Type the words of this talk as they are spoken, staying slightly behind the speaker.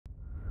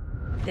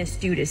This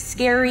dude is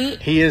scary.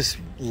 He is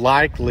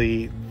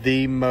likely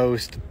the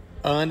most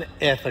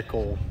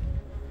unethical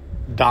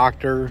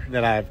doctor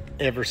that I've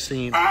ever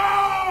seen.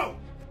 Oh!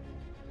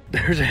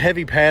 There's a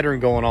heavy pattern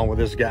going on with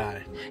this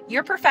guy.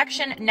 Your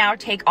perfection, now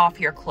take off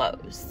your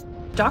clothes.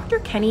 Dr.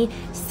 Kenny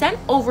sent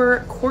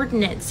over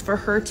coordinates for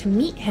her to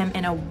meet him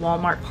in a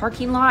Walmart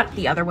parking lot.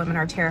 The other women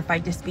are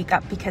terrified to speak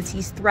up because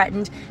he's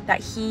threatened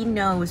that he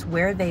knows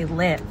where they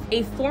live.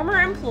 A former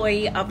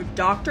employee of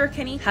Dr.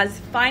 Kenny has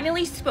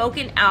finally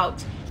spoken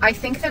out. I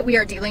think that we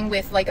are dealing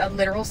with like a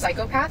literal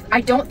psychopath.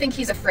 I don't think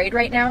he's afraid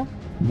right now.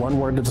 One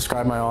word to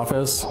describe my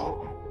office: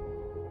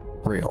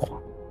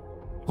 real.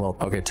 Well,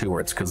 okay, 2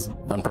 words, because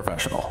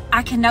unprofessional.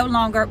 I can no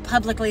longer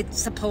publicly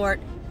support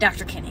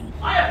Dr. Kenny.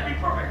 I have to be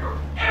perfect for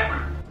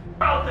every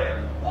out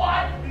there.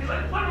 Why? Because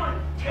I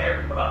literally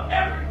care about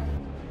every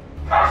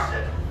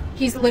person.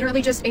 He's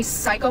literally just a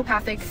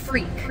psychopathic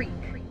freak.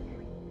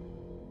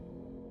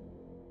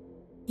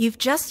 You've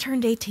just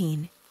turned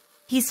 18.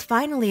 He's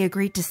finally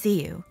agreed to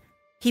see you.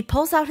 He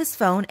pulls out his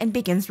phone and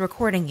begins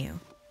recording you.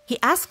 He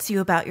asks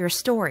you about your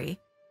story.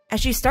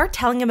 As you start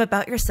telling him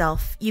about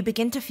yourself, you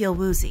begin to feel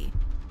woozy.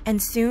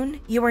 And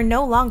soon, you are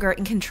no longer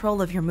in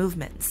control of your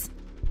movements.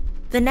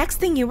 The next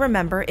thing you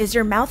remember is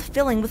your mouth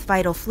filling with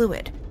vital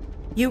fluid.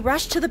 You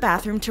rush to the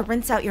bathroom to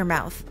rinse out your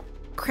mouth.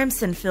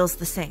 Crimson fills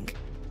the sink.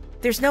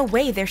 There's no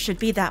way there should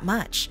be that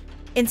much.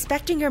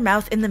 Inspecting your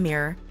mouth in the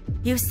mirror,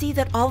 you see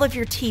that all of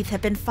your teeth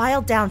have been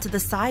filed down to the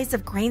size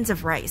of grains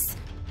of rice.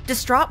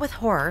 Distraught with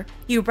horror,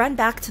 you run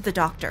back to the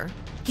doctor.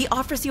 He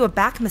offers you a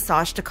back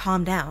massage to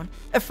calm down.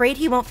 Afraid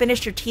he won't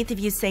finish your teeth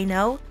if you say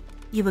no,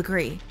 you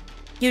agree.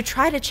 You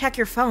try to check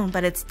your phone,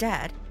 but it's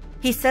dead.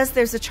 He says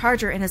there's a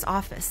charger in his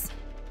office.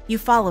 You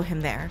follow him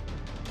there.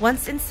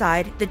 Once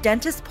inside, the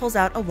dentist pulls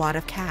out a wad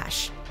of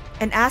cash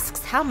and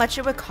asks how much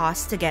it would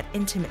cost to get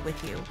intimate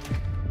with you.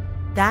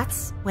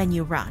 That's when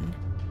you run.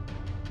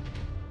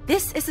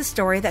 This is a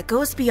story that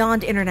goes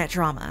beyond internet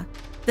drama.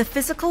 The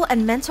physical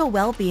and mental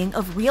well-being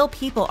of real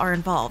people are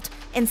involved,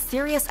 and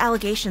serious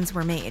allegations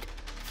were made.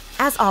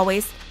 As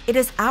always, it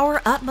is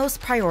our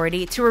utmost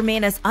priority to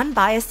remain as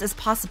unbiased as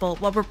possible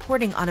while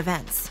reporting on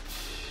events.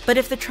 But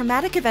if the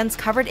traumatic events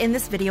covered in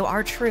this video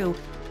are true,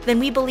 then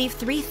we believe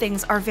 3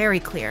 things are very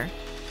clear.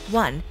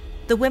 1.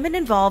 The women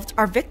involved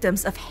are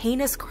victims of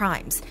heinous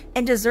crimes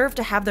and deserve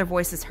to have their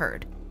voices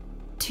heard.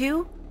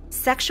 2.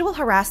 Sexual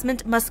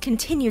harassment must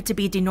continue to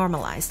be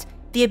denormalized.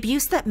 The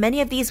abuse that many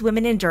of these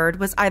women endured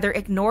was either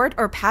ignored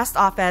or passed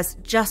off as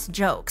just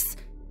jokes.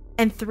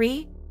 And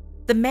 3.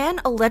 The man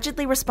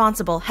allegedly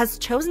responsible has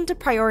chosen to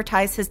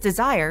prioritize his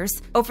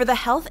desires over the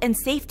health and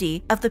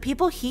safety of the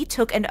people he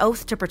took an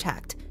oath to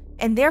protect,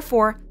 and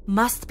therefore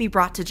must be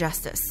brought to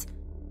justice.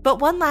 But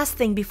one last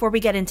thing before we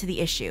get into the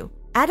issue.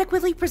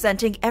 Adequately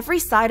presenting every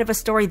side of a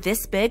story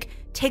this big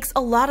takes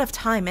a lot of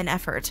time and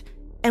effort,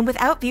 and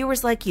without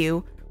viewers like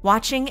you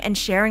watching and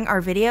sharing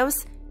our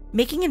videos,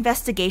 making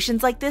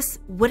investigations like this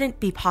wouldn't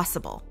be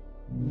possible.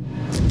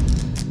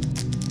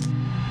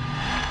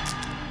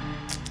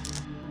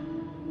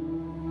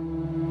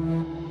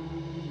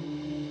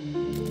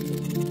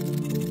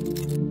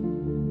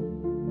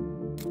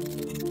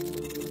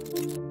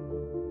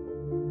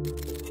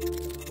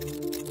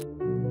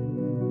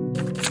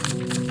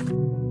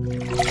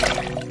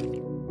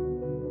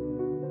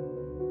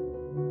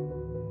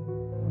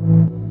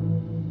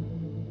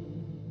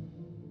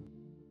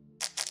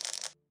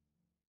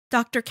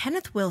 Dr.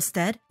 Kenneth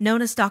Wilstead,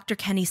 known as Dr.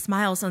 Kenny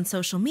Smiles on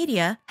social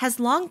media, has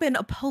long been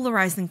a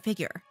polarizing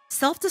figure.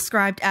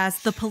 Self-described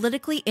as the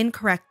politically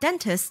incorrect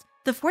dentist,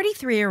 the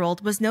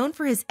 43-year-old was known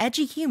for his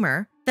edgy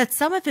humor that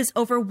some of his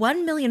over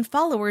 1 million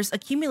followers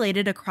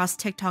accumulated across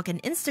TikTok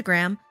and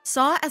Instagram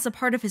saw as a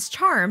part of his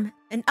charm,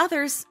 and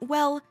others,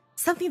 well,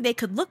 something they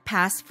could look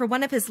past for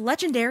one of his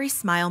legendary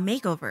smile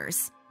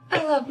makeovers.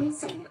 I love you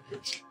so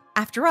much.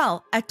 After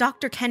all, at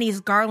Dr. Kenny's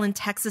Garland,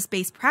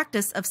 Texas-based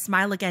practice of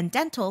Smile Again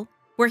Dental,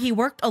 where he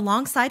worked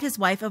alongside his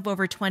wife of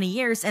over 20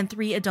 years and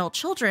 3 adult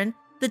children,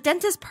 the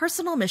dentist's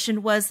personal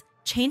mission was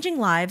changing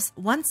lives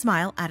one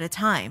smile at a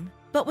time.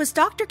 But was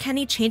Dr.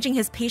 Kenny changing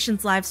his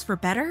patients' lives for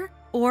better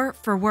or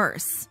for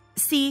worse?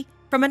 See,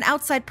 from an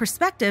outside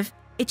perspective,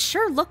 it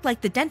sure looked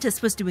like the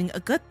dentist was doing a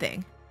good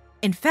thing.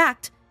 In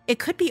fact, it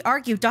could be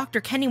argued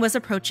Dr. Kenny was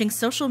approaching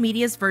social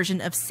media's version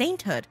of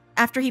sainthood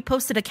after he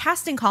posted a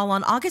casting call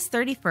on August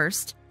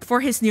 31st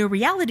for his new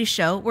reality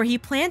show where he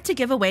planned to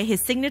give away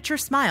his signature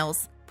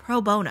smiles pro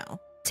bono.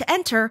 To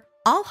enter,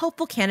 all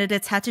hopeful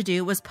candidates had to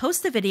do was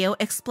post a video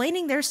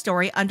explaining their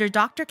story under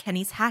Dr.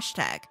 Kenny's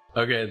hashtag.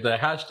 Okay, the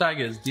hashtag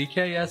is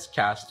DKS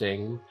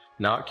casting,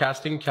 not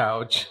casting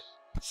couch,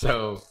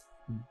 so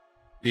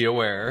be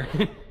aware.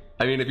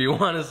 I mean, if you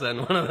want to send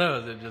one of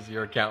those, it just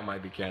your account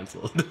might be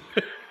canceled.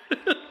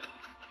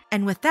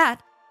 And with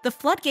that, the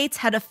floodgates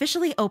had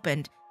officially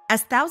opened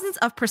as thousands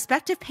of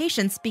prospective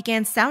patients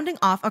began sounding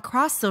off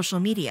across social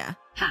media.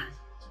 Hi,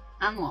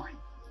 I'm Lauren.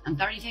 I'm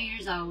 32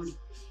 years old,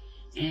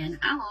 and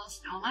I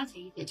lost all my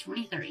teeth at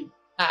 23.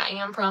 I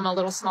am from a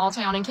little small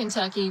town in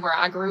Kentucky where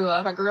I grew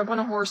up. I grew up on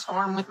a horse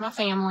farm with my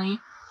family.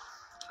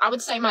 I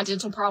would say my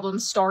dental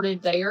problems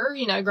started there,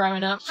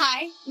 growing up.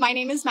 Hi, my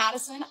name is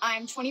Madison.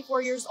 I'm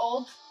 24 years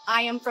old.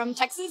 I am from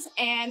Texas,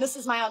 and this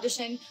is my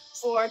audition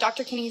for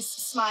Dr. Kenny's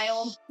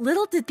Smile.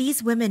 Little did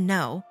these women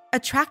know,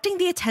 attracting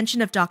the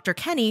attention of Dr.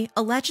 Kenny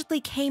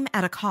allegedly came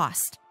at a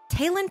cost.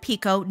 Taylin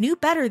Pico knew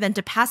better than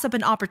to pass up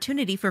an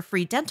opportunity for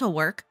free dental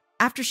work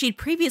after she'd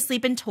previously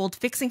been told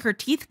fixing her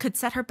teeth could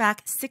set her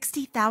back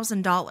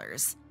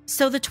 $60,000.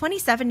 So the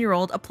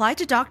 27-year-old applied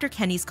to Dr.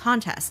 Kenny's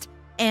contest,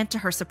 and to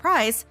her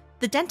surprise,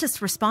 the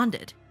dentist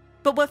responded.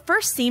 But what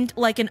first seemed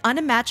like an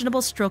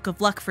unimaginable stroke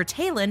of luck for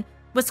Taylin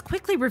was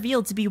quickly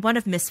revealed to be one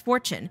of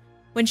misfortune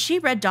when she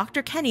read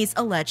Dr. Kenny's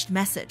alleged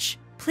message.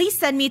 Please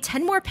send me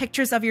 10 more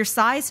pictures of your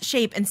size,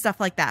 shape, and stuff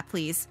like that,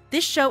 please.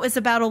 This show is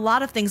about a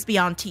lot of things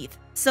beyond teeth,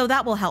 so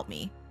that will help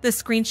me. The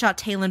screenshot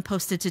Taylin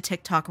posted to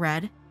TikTok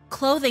read,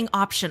 "Clothing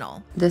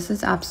optional." This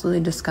is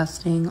absolutely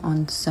disgusting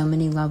on so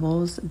many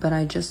levels, but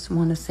I just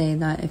want to say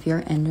that if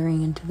you're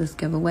entering into this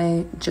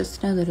giveaway,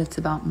 just know that it's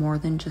about more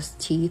than just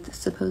teeth,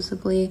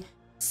 supposedly.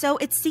 So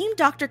it seemed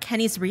Dr.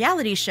 Kenny's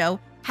reality show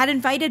had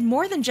invited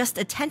more than just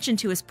attention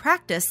to his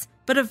practice,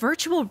 but a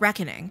virtual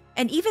reckoning,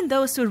 and even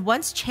those who had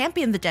once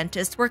championed the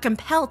dentist were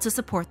compelled to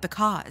support the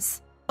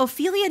cause.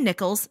 Ophelia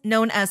Nichols,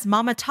 known as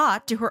Mama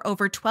Tot to her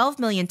over 12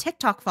 million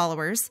TikTok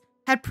followers,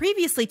 had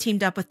previously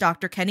teamed up with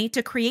Dr. Kenny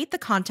to create the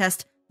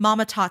contest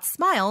Mama Tot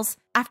Smiles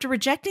after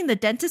rejecting the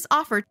dentist's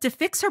offer to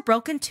fix her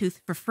broken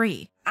tooth for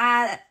free.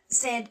 I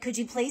said, could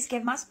you please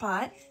give my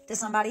spot to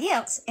somebody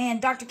else?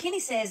 And Dr. Kenny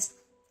says,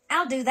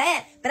 I'll do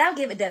that, but I'll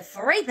give it to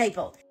free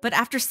people. But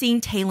after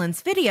seeing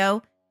Taylin's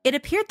video, it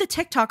appeared the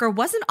TikToker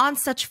wasn't on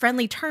such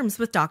friendly terms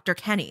with Dr.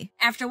 Kenny.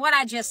 After what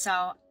I just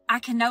saw, I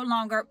can no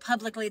longer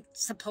publicly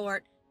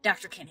support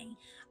Dr. Kenny.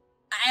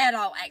 At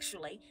all,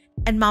 actually.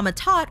 And Mama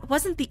Tot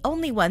wasn't the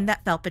only one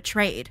that felt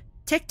betrayed.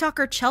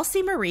 TikToker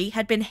Chelsea Marie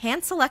had been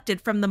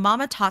hand-selected from the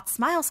Mama Tot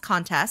Smiles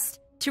contest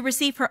to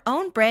receive her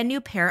own brand new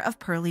pair of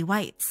pearly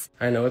whites.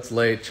 I know it's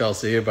late,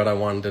 Chelsea, but I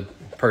wanted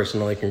to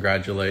personally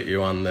congratulate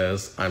you on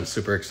this. I'm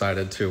super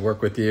excited to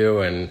work with you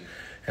and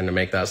to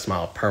make that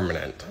smile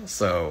permanent.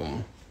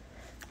 So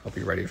I'll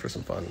be ready for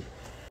some fun.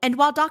 And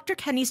while Dr.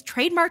 Kenny's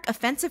trademark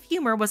offensive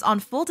humor was on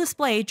full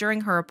display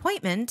during her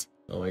appointment...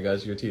 Oh my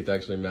gosh, your teeth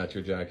actually match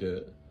your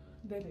jacket.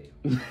 They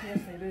do. Yes,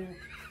 they do.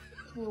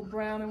 A little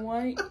brown and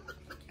white.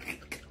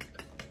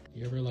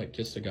 You ever,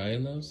 kissed a guy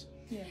in those?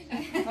 Yeah.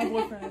 My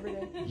boyfriend every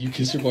day. You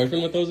kiss your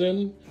boyfriend with those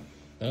in?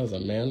 That was a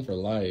man for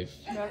life.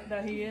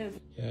 That he is.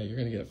 Yeah, you're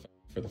gonna get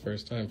for the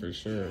first time for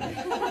sure.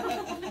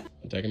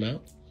 Take him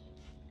out?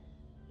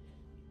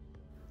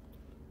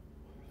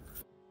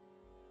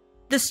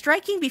 The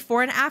striking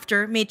before and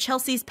after made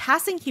Chelsea's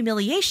passing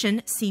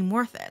humiliation seem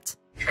worth it.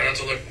 Try not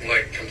to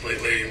look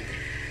completely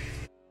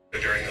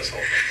during this whole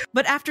thing.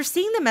 But after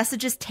seeing the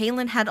messages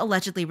Taylin had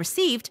allegedly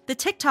received, the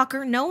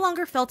TikToker no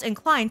longer felt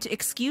inclined to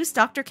excuse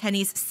Dr.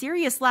 Kenny's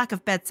serious lack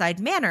of bedside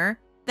manner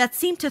that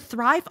seemed to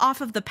thrive off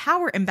of the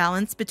power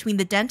imbalance between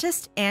the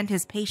dentist and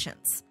his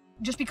patients.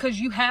 Just because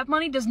you have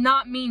money does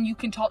not mean you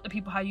can talk to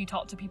people how you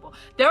talk to people.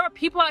 There are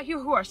people out here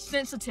who are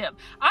sensitive.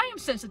 I am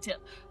sensitive.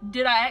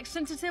 Did I act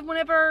sensitive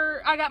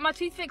whenever I got my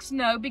teeth fixed?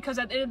 No, because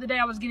at the end of the day,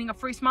 I was getting a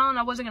free smile and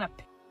I wasn't going to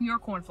pick your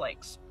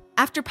cornflakes.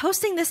 After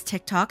posting this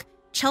TikTok,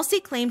 Chelsea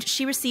claimed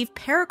she received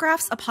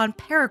paragraphs upon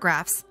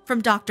paragraphs from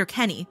Dr.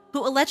 Kenny,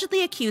 who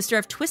allegedly accused her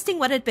of twisting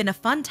what had been a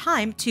fun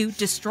time to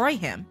destroy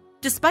him,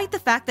 despite the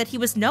fact that he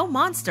was no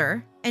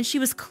monster and she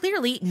was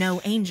clearly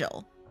no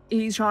angel.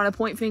 He's trying to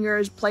point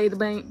fingers, play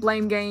the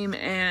blame game,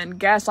 and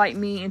gaslight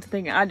me into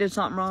thinking I did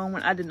something wrong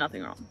when I did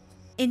nothing wrong.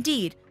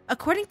 Indeed,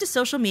 according to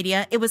social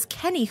media, it was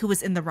Kenny who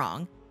was in the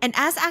wrong. And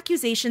as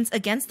accusations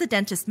against the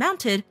dentist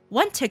mounted,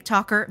 one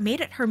TikToker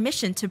made it her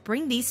mission to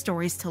bring these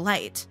stories to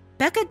light.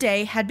 Becca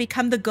Day had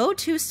become the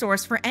go-to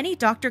source for any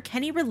Dr.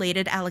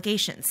 Kenny-related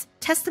allegations,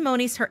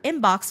 testimonies her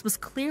inbox was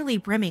clearly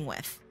brimming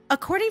with.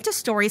 According to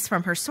stories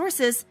from her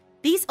sources,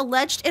 these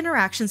alleged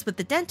interactions with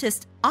the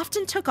dentist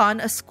often took on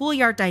a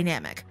schoolyard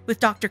dynamic, with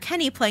Dr.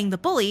 Kenny playing the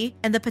bully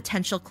and the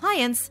potential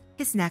clients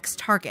his next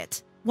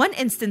target. One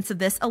instance of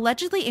this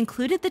allegedly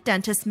included the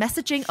dentist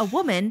messaging a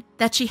woman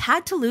that she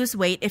had to lose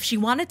weight if she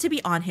wanted to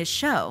be on his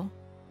show.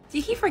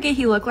 Did he forget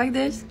he looked like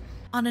this?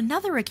 On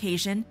another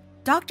occasion,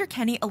 Dr.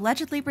 Kenny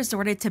allegedly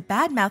resorted to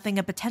bad-mouthing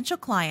a potential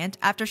client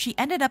after she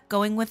ended up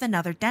going with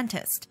another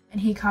dentist.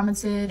 And he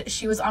commented,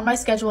 she was on my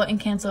schedule and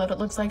canceled. It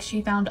looks like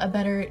she found a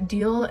better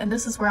deal. And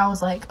this is where I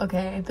was like,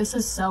 okay, this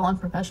is so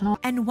unprofessional.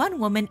 And one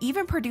woman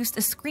even produced a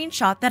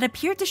screenshot that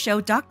appeared to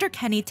show Dr.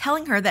 Kenny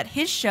telling her that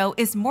his show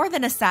is more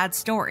than a sad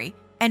story.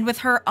 And with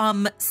her,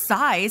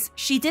 size,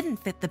 she didn't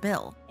fit the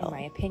bill. In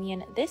my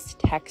opinion, this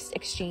text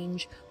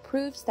exchange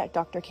proves that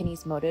Dr.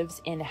 Kenny's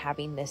motives in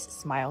having this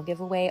smile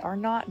giveaway are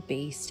not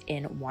based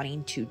in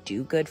wanting to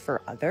do good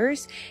for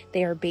others.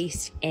 They are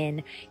based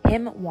in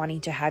him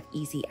wanting to have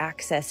easy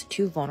access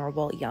to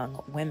vulnerable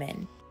young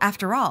women.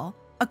 After all,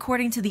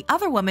 according to the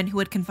other woman who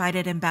had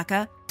confided in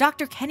Becca,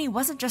 Dr. Kenny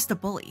wasn't just a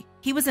bully.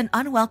 He was an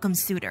unwelcome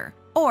suitor.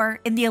 Or,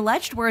 in the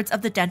alleged words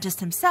of the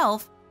dentist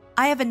himself,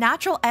 I have a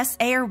natural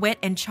air, wit,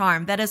 and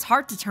charm that is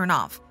hard to turn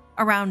off.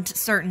 around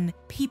certain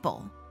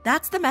people.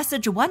 That's the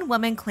message one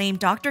woman claimed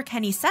Dr.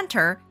 Kenny sent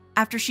her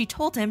after she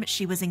told him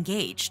she was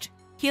engaged.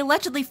 He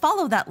allegedly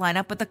followed that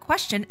lineup with a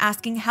question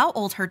asking how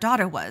old her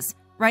daughter was,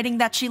 writing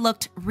that she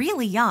looked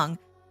really young,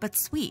 but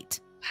sweet.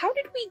 How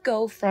did we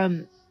go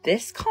from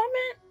this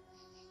comment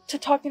to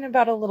talking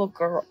about a little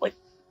girl?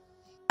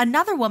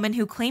 Another woman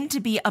who claimed to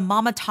be a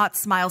Mama Tot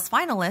Smiles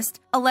finalist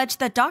alleged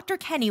that Dr.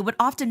 Kenny would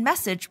often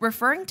message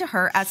referring to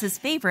her as his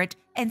favorite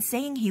and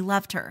saying he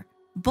loved her.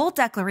 Bold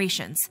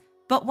declarations,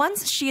 but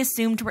ones she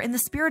assumed were in the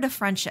spirit of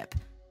friendship,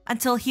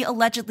 until he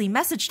allegedly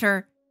messaged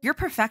her, "You're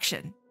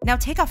perfection. Now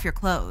take off your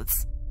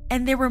clothes."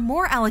 And there were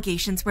more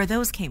allegations where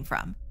those came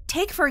from.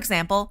 Take, for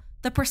example,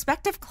 the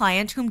prospective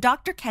client whom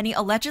Dr. Kenny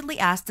allegedly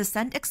asked to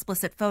send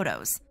explicit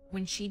photos.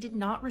 When she did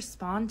not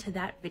respond to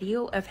that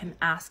video of him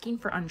asking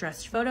for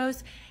undressed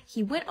photos,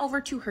 he went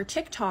over to her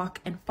TikTok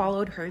and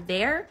followed her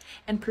there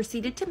and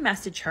proceeded to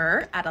message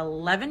her at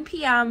 11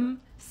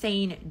 p.m.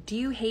 saying, "Do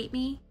you hate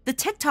me?" The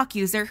TikTok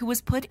user who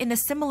was put in a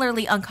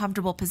similarly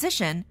uncomfortable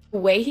position. The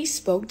way he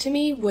spoke to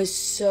me was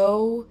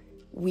so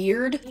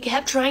weird. He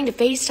kept trying to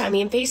FaceTime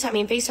me and FaceTime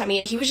me and FaceTime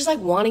me. He was just like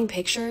wanting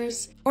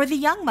pictures. Or the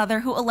young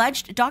mother who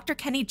alleged Dr.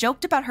 Kenny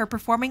joked about her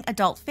performing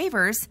adult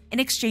favors in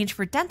exchange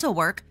for dental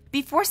work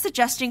before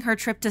suggesting her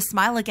trip to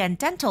Smile Again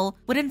Dental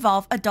would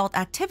involve adult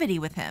activity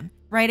with him,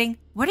 writing,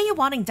 "What are you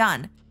wanting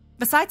done?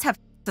 Besides have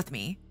with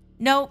me?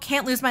 No,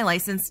 can't lose my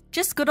license,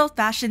 just good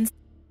old-fashioned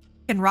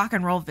and rock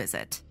and roll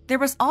visit." There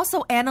was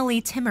also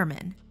Annalie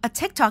Timmerman, a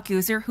TikTok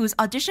user whose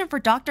audition for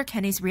Dr.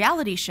 Kenny's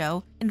reality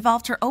show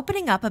involved her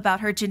opening up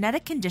about her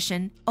genetic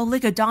condition,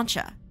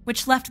 oligodontia,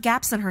 which left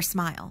gaps in her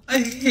smile. I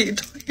hate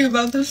talking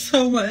about this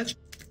so much.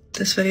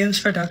 This video is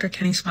for Dr.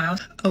 Kenny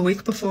Smiled. A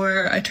week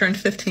before I turned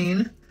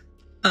 15,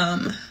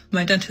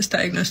 my dentist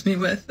diagnosed me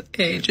with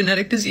a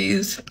genetic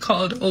disease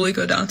called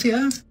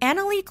oligodontia.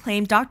 Annalie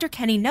claimed Dr.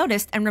 Kenny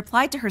noticed and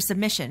replied to her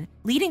submission,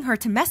 leading her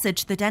to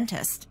message the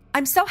dentist.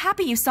 "I'm so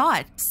happy you saw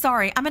it.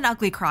 Sorry, I'm an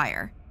ugly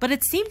crier." But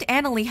it seemed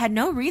Annalie had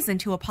no reason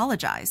to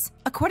apologize.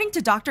 According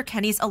to Dr.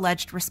 Kenny's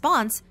alleged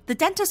response, the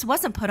dentist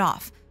wasn't put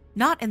off.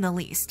 Not in the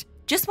least.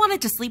 "Just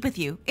wanted to sleep with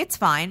you. It's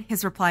fine,"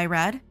 his reply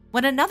read.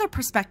 When another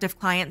prospective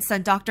client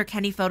sent Dr.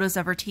 Kenny photos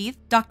of her teeth,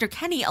 Dr.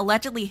 Kenny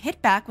allegedly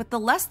hit back with the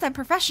less than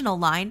professional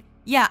line,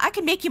 "Yeah, I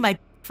can make you my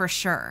for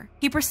sure."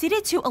 He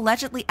proceeded to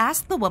allegedly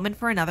ask the woman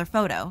for another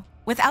photo,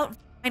 without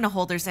vagina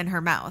holders in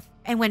her mouth.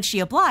 And when she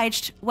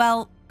obliged,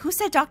 well, who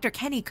said Dr.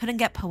 Kenny couldn't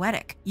get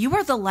poetic? You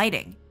were the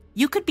lighting.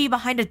 You could be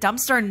behind a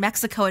dumpster in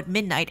Mexico at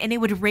midnight and it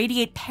would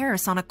radiate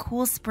Paris on a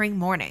cool spring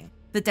morning,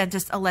 the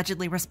dentist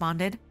allegedly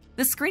responded.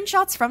 The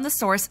screenshots from the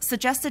source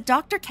suggested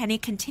Dr. Kenny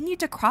continued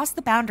to cross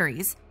the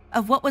boundaries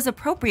of what was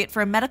appropriate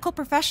for a medical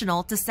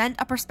professional to send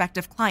a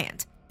prospective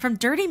client, from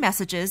dirty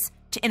messages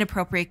to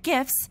inappropriate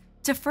gifts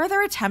to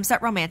further attempts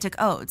at romantic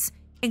odes,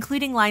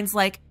 including lines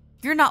like,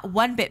 "You're not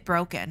one bit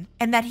broken,"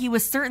 and that he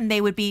was certain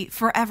they would be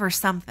forever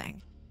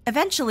something.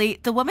 Eventually,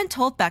 the woman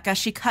told Becca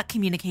she cut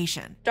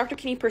communication. Dr.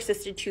 Kenny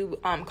persisted to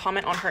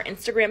comment on her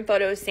Instagram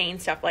photos saying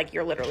stuff like,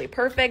 "You're literally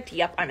perfect.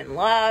 Yep, I'm in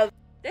love."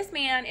 This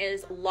man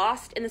is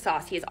lost in the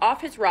sauce. He is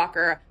off his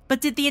rocker. But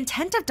did the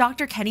intent of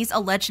Dr. Kenny's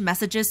alleged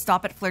messages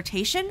stop at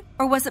flirtation?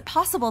 Or was it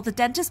possible the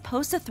dentist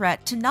posed a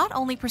threat to not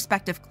only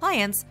prospective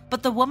clients,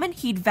 but the woman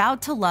he'd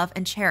vowed to love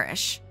and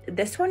cherish?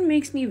 This one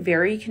makes me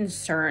very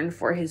concerned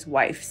for his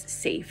wife's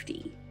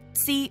safety.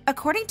 See,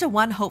 according to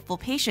one hopeful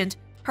patient,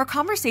 her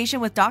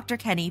conversation with Dr.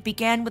 Kenny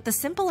began with the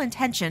simple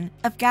intention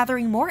of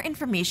gathering more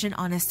information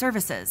on his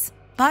services.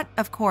 But,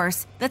 of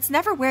course, that's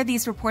never where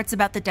these reports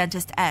about the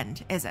dentist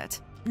end, is it?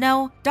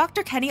 No,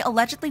 Dr. Kenny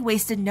allegedly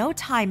wasted no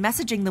time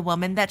messaging the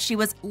woman that she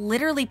was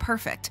literally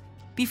perfect,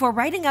 before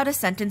writing out a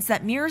sentence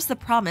that mirrors the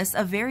promise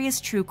of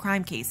various true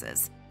crime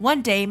cases.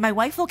 "One day, my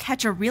wife will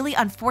catch a really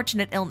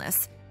unfortunate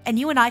illness, and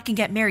you and I can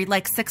get married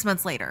like 6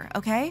 months later,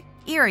 okay?"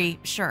 Eerie,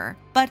 sure.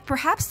 But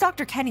perhaps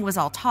Dr. Kenny was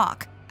all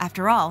talk.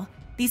 After all,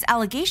 these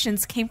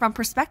allegations came from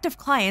prospective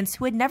clients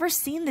who had never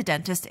seen the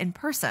dentist in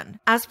person.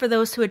 As for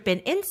those who had been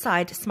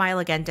inside Smile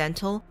Again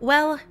Dental,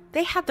 well,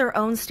 they had their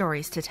own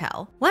stories to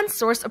tell. One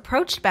source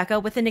approached Becca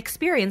with an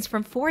experience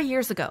from 4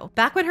 years ago,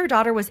 back when her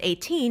daughter was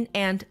 18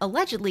 and,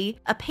 allegedly,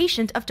 a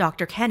patient of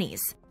Dr.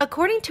 Kenny's.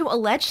 According to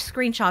alleged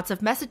screenshots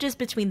of messages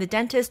between the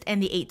dentist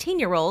and the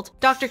 18-year-old,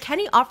 Dr.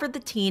 Kenny offered the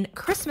teen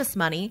Christmas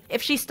money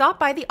if she stopped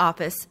by the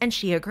office, and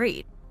she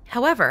agreed.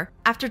 However,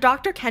 after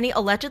Dr. Kenny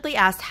allegedly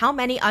asked how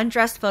many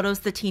undressed photos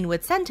the teen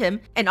would send him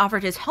and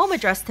offered his home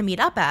address to meet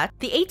up at,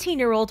 the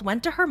 18-year-old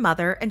went to her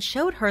mother and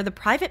showed her the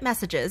private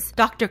messages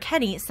Dr.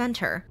 Kenny sent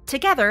her.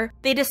 Together,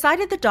 they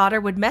decided the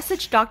daughter would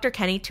message Dr.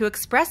 Kenny to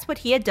express what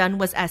he had done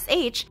was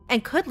SH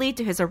and could lead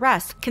to his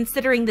arrest,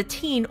 considering the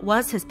teen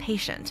was his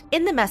patient.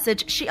 In the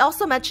message, she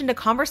also mentioned a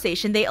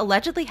conversation they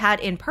allegedly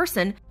had in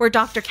person where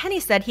Dr. Kenny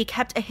said he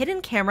kept a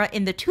hidden camera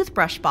in the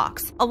toothbrush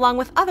box, along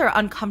with other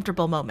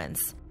uncomfortable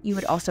moments. You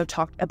had also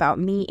talked about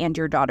me and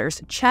your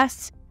daughter's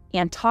chests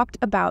and talked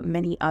about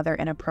many other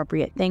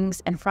inappropriate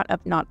things in front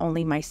of not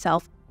only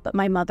myself, but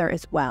my mother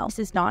as well. This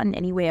is not in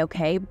any way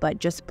okay, but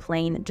just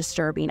plain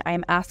disturbing. I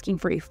am asking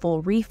for a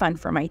full refund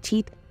for my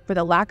teeth for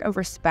the lack of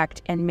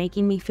respect and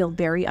making me feel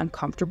very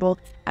uncomfortable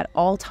at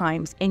all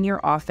times in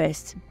your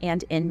office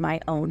and in my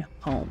own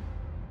home.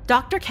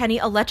 Dr. Kenny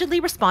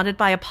allegedly responded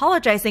by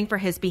apologizing for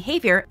his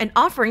behavior and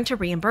offering to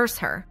reimburse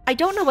her. I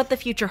don't know what the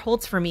future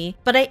holds for me,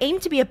 but I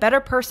aim to be a better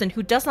person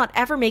who does not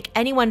ever make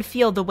anyone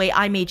feel the way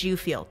I made you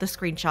feel, the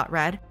screenshot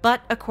read.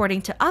 But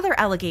according to other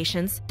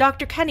allegations,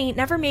 Dr. Kenny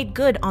never made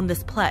good on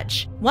this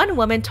pledge. One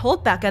woman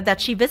told Becca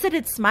that she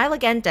visited Smile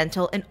Again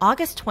Dental in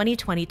August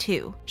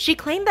 2022. She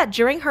claimed that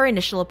during her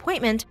initial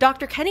appointment,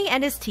 Dr. Kenny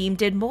and his team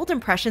did mold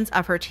impressions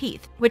of her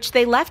teeth, which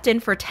they left in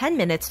for 10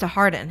 minutes to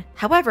harden.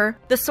 However,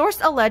 the source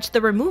alleged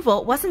the removal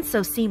wasn't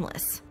so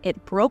seamless.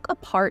 It broke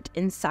apart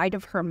inside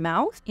of her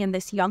mouth, and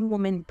this young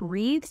woman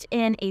breathed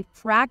in a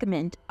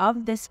fragment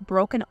of this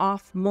broken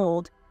off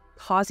mold,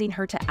 causing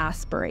her to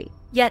aspirate.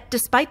 Yet,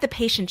 despite the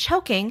patient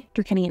choking,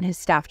 Dr. Kenny and his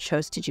staff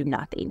chose to do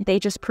nothing. They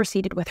just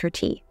proceeded with her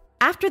teeth.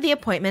 After the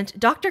appointment,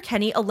 Dr.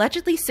 Kenny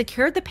allegedly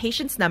secured the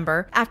patient's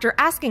number after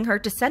asking her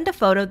to send a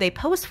photo they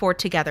posed for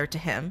together to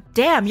him.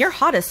 "Damn, you're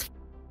hot as f,"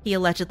 he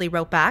allegedly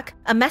wrote back,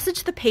 a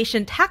message the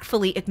patient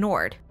tactfully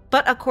ignored.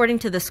 But according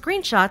to the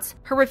screenshots,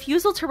 her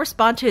refusal to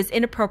respond to his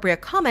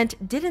inappropriate comment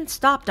didn't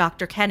stop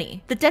Dr.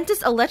 Kenny. The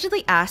dentist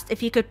allegedly asked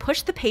if he could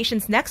push the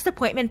patient's next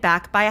appointment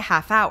back by a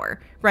half hour,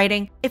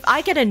 writing, "If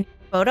I get a new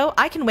photo,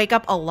 I can wake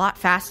up a lot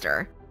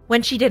faster."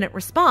 When she didn't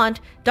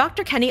respond,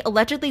 Dr. Kenny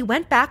allegedly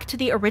went back to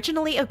the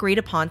originally agreed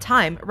upon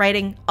time,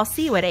 writing, "I'll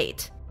see you at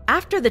 8.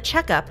 After the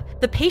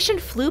checkup, the patient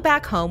flew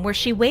back home where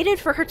she waited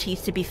for her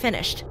teeth to be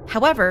finished.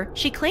 However,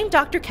 she claimed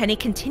Dr. Kenny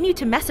continued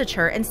to message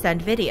her and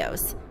send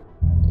videos.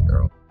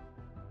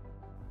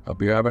 Hope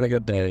you're having a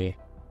good day.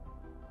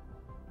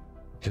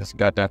 Just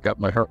got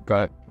my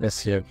haircut.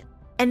 Miss you.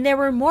 And there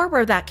were more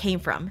where that came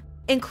from,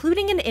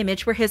 including an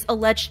image where his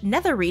alleged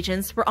nether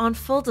regions were on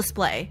full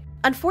display.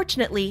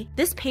 Unfortunately,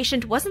 this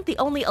patient wasn't the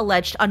only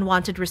alleged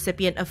unwanted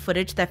recipient of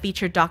footage that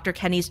featured Dr.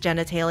 Kenny's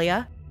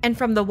genitalia. And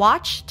from the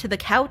watch, to the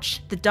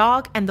couch, the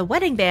dog, and the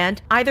wedding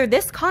band, either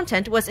this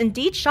content was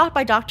indeed shot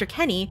by Dr.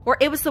 Kenny, or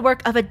it was the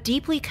work of a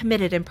deeply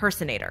committed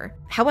impersonator.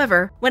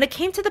 However, when it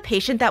came to the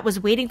patient that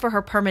was waiting for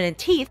her permanent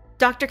teeth,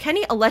 Dr.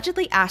 Kenny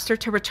allegedly asked her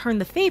to return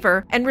the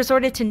favor and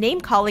resorted to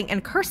name-calling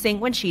and cursing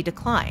when she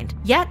declined.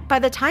 Yet, by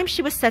the time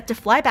she was set to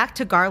fly back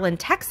to Garland,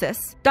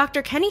 Texas,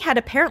 Dr. Kenny had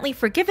apparently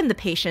forgiven the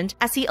patient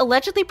as he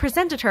allegedly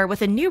presented her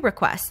with a new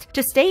request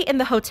to stay in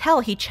the hotel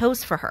he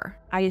chose for her.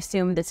 I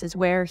assume this is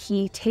where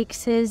he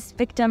takes his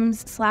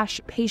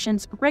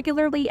victims/patients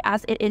regularly,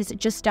 as it is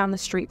just down the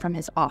street from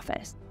his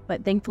office.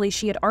 But thankfully,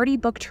 she had already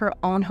booked her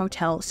own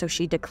hotel, so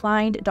she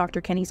declined Dr.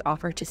 Kenny's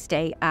offer to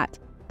stay at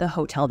the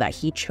hotel that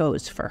he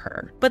chose for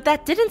her. But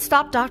that didn't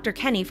stop Dr.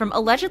 Kenny from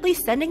allegedly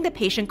sending the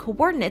patient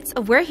coordinates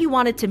of where he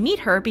wanted to meet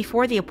her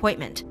before the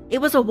appointment. It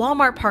was a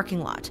Walmart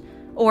parking lot.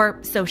 Or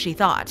so she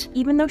thought.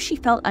 Even though she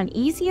felt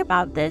uneasy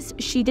about this,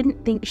 she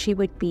didn't think she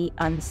would be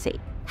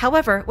unsafe.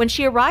 However, when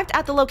she arrived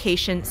at the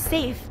location,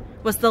 safe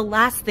was the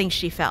last thing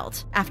she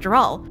felt. After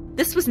all,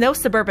 this was no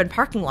suburban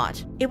parking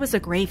lot. It was a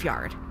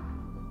graveyard.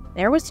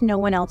 There was no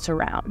one else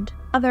around,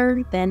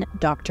 other than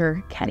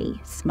Dr.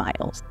 Kenny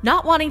Smiles.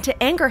 Not wanting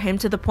to anger him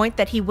to the point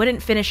that he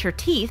wouldn't finish her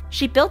teeth,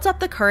 she built up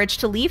the courage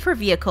to leave her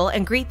vehicle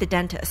and greet the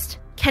dentist.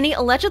 Kenny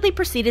allegedly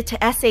proceeded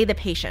to SA the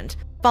patient,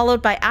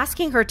 followed by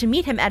asking her to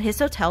meet him at his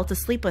hotel to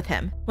sleep with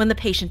him. When the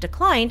patient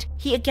declined,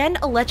 he again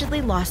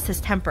allegedly lost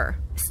his temper.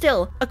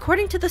 Still,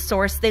 according to the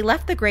source, they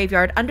left the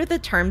graveyard under the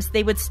terms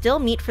they would still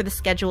meet for the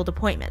scheduled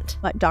appointment.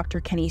 But Dr.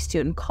 Kenny's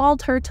student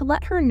called her to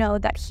let her know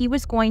that he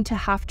was going to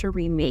have to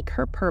remake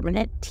her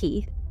permanent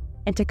teeth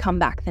and to come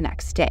back the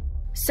next day.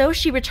 So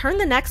she returned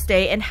the next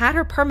day and had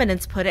her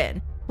permanents put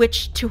in,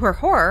 which, to her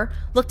horror,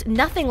 looked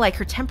nothing like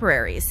her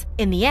temporaries.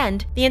 In the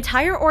end, the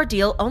entire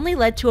ordeal only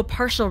led to a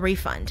partial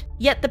refund.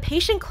 Yet the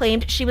patient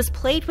claimed she was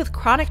plagued with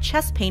chronic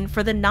chest pain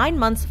for the 9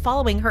 months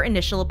following her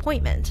initial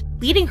appointment,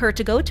 leading her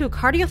to go to a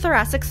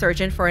cardiothoracic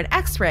surgeon for an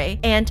x-ray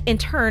and, in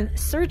turn,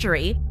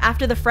 surgery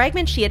after the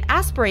fragment she had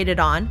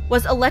aspirated on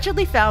was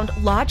allegedly found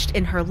lodged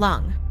in her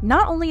lung.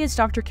 Not only is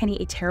Dr. Kenny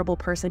a terrible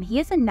person, he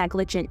is a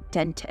negligent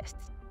dentist,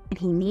 and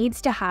he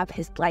needs to have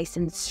his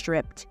license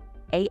stripped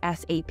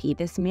ASAP.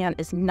 This man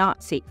is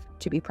not safe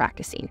to be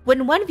practicing.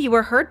 When one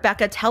viewer heard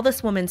Becca tell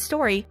this woman's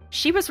story,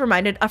 she was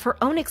reminded of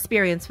her own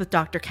experience with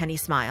Dr. Kenny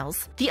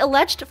Smiles. The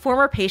alleged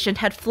former patient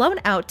had flown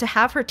out to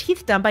have her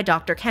teeth done by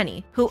Dr.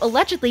 Kenny, who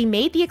allegedly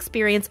made the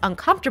experience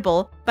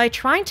uncomfortable by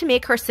trying to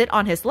make her sit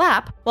on his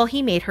lap while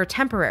he made her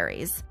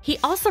temporaries. He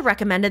also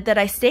recommended that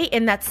I stay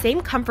in that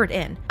same Comfort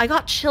Inn. I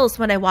got chills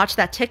when I watched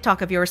that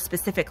TikTok of yours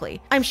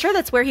specifically. I'm sure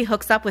that's where he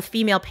hooks up with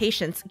female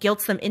patients,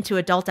 guilts them into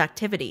adult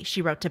activity,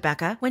 she wrote to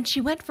Becca. When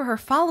she went for her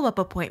follow-up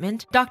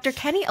appointment, Dr.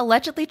 Kenny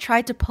allegedly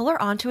tried to pull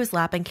her onto his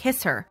lap and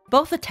kiss her.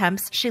 Both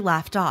attempts she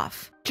laughed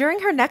off. During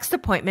her next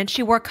appointment,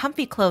 she wore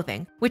comfy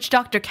clothing, which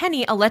Dr.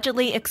 Kenny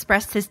allegedly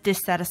expressed his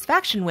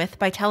dissatisfaction with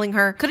by telling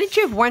her, "Couldn't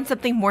you have worn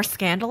something more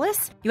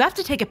scandalous? You have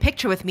to take a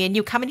picture with me and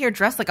you come in here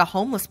dressed like a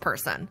homeless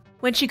person."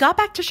 When she got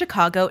back to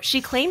Chicago,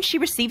 she claimed she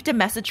received a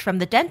message from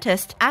the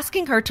dentist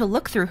asking her to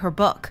look through her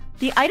book.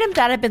 The item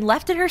that had been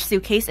left in her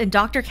suitcase in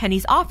Dr.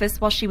 Kenny's office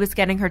while she was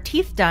getting her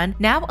teeth done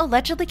now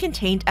allegedly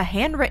contained a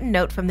handwritten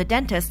note from the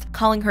dentist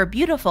calling her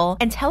beautiful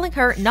and telling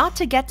her not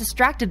to get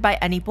distracted by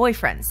any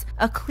boyfriends,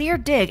 a clear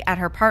dig at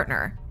her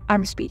partner.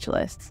 I'm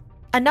speechless.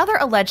 Another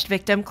alleged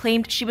victim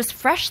claimed she was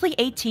freshly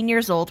 18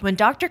 years old when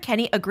Dr.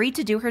 Kenny agreed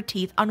to do her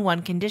teeth on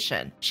one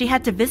condition. She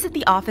had to visit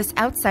the office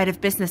outside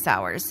of business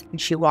hours. When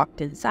she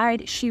walked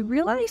inside, she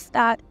realized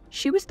that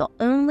she was the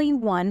only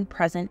one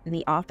present in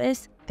the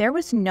office. There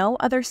was no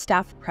other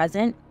staff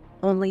present,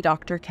 only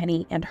Dr.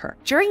 Kenny and her.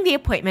 During the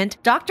appointment,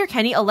 Dr.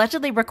 Kenny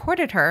allegedly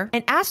recorded her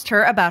and asked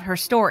her about her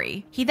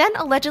story. He then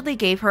allegedly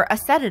gave her a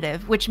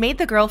sedative, which made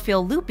the girl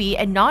feel loopy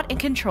and not in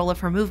control of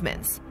her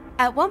movements.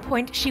 At one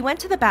point, she went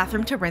to the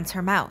bathroom to rinse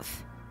her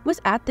mouth. It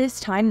was at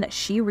this time that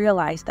she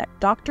realized that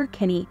Dr.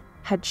 Kenny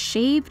had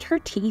shaved her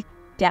teeth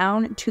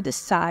down to the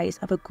size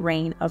of a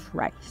grain of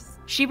rice.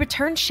 She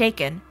returned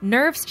shaken,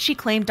 nerves she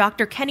claimed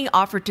Dr. Kenny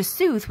offered to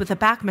soothe with a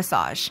back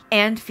massage,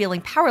 and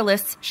feeling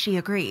powerless, she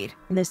agreed.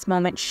 In this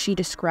moment, she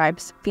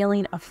describes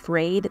feeling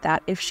afraid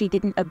that if she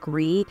didn't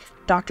agree,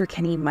 Dr.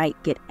 Kenny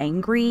might get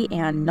angry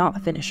and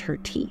not finish her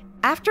teeth.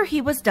 After he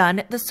was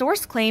done, the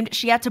source claimed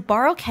she had to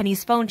borrow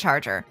Kenny's phone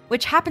charger,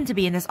 which happened to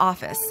be in his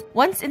office.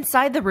 Once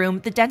inside the room,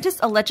 the dentist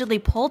allegedly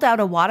pulled out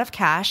a wad of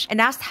cash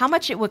and asked how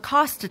much it would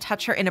cost to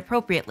touch her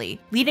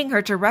inappropriately, leading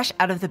her to rush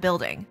out of the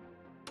building.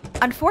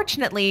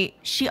 Unfortunately,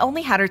 she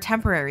only had her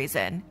temporaries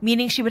in,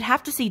 meaning she would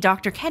have to see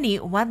Dr. Kenny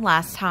one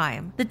last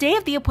time. The day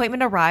of the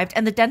appointment arrived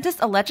and the dentist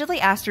allegedly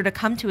asked her to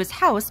come to his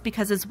house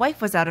because his wife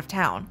was out of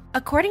town.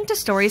 According to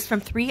stories from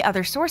 3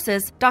 other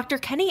sources, Dr.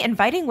 Kenny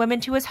inviting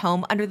women to his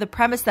home under the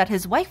premise that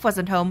his wife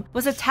wasn't home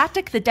was a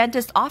tactic the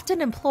dentist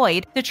often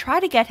employed to try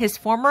to get his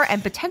former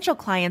and potential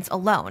clients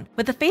alone,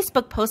 with a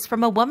Facebook post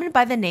from a woman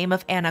by the name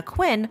of Anna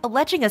Quinn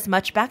alleging as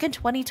much back in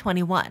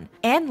 2021.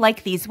 And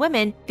like these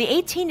women, the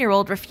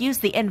 18-year-old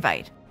refused the invite.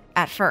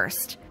 At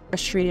first.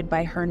 Frustrated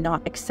by her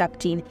not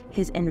accepting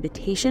his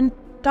invitation,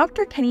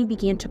 Dr. Kenny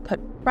began to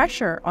put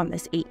pressure on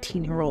this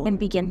 18-year-old and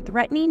began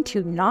threatening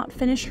to not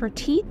finish her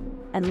teeth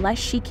unless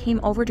she came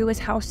over to his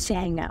house to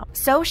hang out.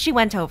 So she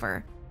went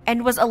over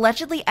and was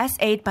allegedly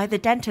SA'd by the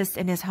dentist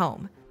in his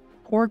home.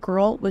 Poor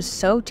girl was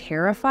so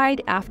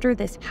terrified after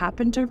this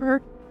happened to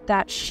her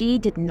that she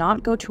did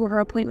not go to her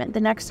appointment the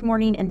next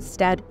morning.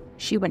 Instead,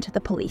 she went to the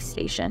police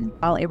station.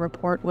 While a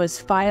report was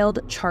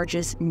filed,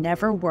 charges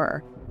never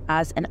were,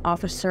 as an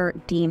officer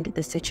deemed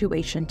the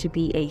situation to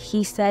be a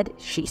he said,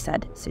 she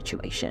said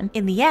situation.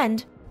 In the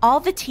end, all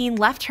the teen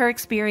left her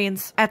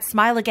experience at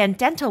Smile Again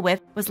Dental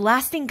with was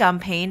lasting gum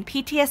pain,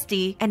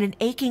 PTSD, and an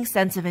aching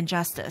sense of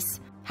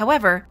injustice.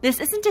 However,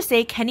 this isn't to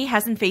say Kenny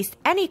hasn't faced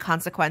any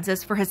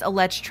consequences for his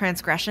alleged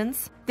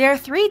transgressions. There are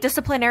 3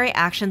 disciplinary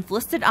actions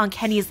listed on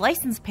Kenny's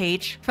license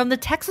page from the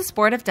Texas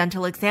Board of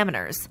Dental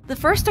Examiners. The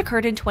first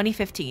occurred in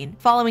 2015,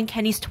 following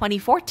Kenny's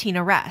 2014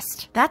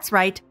 arrest. That's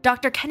right,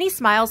 Dr. Kenny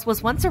Smiles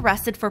was once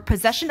arrested for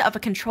possession of a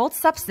controlled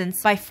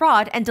substance by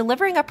fraud and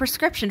delivering a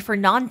prescription for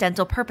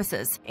non-dental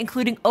purposes,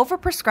 including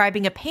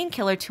overprescribing a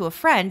painkiller to a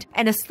friend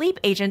and a sleep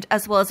agent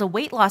as well as a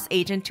weight loss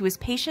agent to his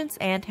patients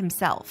and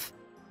himself.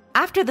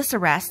 After this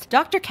arrest,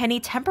 Dr. Kenny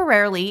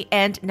temporarily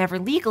and never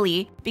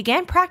legally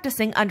began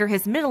practicing under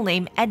his middle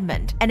name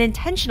Edmund, an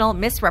intentional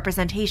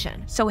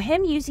misrepresentation. So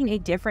him using a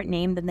different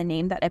name than the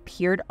name that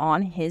appeared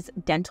on his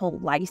dental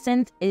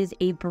license is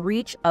a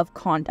breach of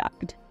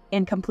conduct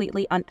and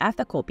completely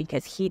unethical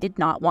because he did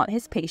not want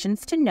his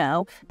patients to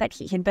know that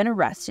he had been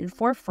arrested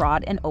for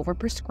fraud and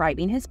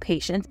overprescribing his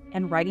patients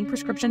and writing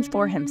prescriptions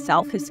for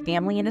himself, his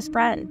family, and his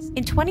friends.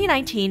 In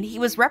 2019, he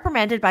was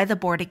reprimanded by the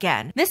board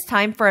again, this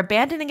time for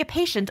abandoning a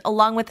patient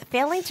along with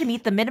failing to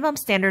meet the minimum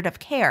standard of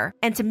care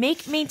and to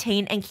make,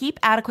 maintain, and keep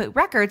adequate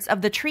records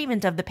of the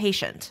treatment of the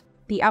patient.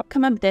 The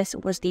outcome of this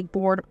was the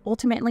board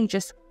ultimately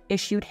just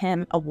issued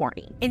him a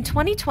warning. In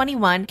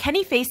 2021,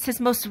 Kenny faced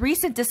his most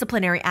recent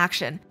disciplinary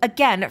action,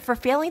 again for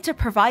failing to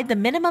provide the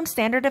minimum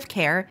standard of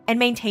care and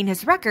maintain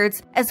his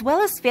records, as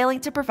well as failing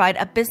to provide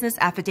a business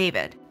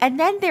affidavit. And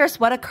then there's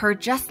what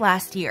occurred just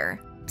last year.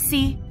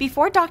 See,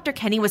 before Dr.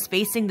 Kenny was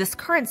facing this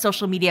current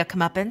social media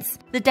comeuppance,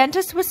 the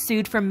dentist was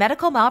sued for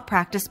medical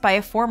malpractice by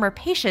a former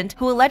patient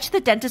who alleged the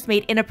dentist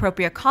made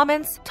inappropriate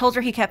comments, told her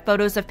he kept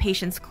photos of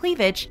patients'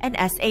 cleavage, and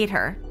SA'd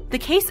her. The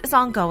case is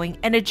ongoing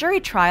and a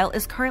jury trial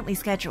is currently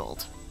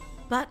scheduled.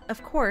 But,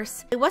 of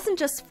course, it wasn't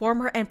just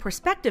former and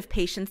prospective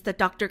patients that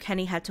Dr.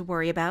 Kenny had to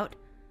worry about.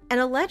 An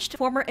alleged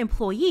former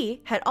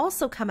employee had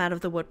also come out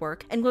of the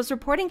woodwork and was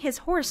reporting his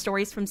horror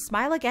stories from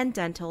Smile Again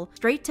Dental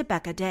straight to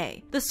Becca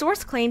Day. The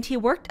source claimed he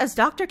worked as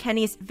Dr.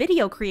 Kenny's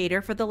video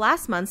creator for the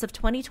last months of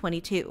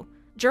 2022.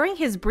 During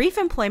his brief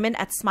employment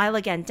at Smile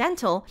Again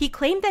Dental, he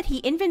claimed that he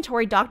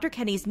inventoried Dr.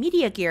 Kenny's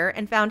media gear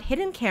and found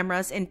hidden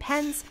cameras in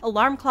pens,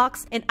 alarm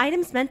clocks, and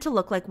items meant to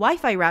look like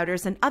Wi-Fi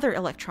routers and other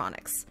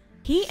electronics.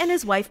 He and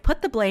his wife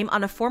put the blame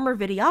on a former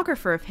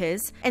videographer of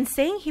his and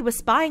saying he was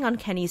spying on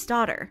Kenny's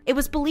daughter. It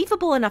was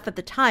believable enough at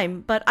the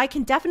time, but I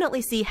can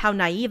definitely see how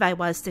naive I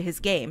was to his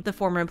game, the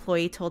former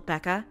employee told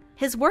Becca.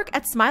 His work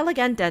at Smile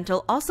Again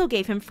Dental also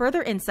gave him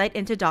further insight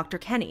into Dr.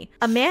 Kenny,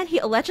 a man he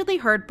allegedly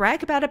heard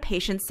brag about a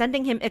patient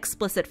sending him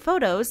explicit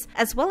photos,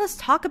 as well as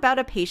talk about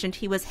a patient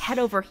he was head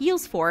over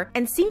heels for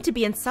and seemed to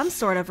be in some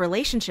sort of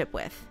relationship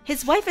with.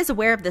 His wife is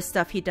aware of this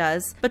stuff he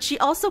does, but she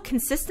also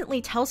consistently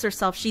tells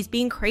herself she's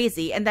being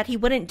crazy and that he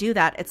wouldn't do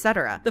that,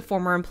 etc., the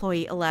former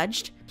employee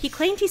alleged. He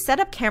claimed he set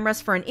up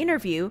cameras for an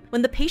interview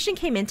when the patient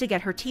came in to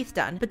get her teeth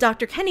done, but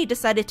Dr. Kenny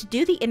decided to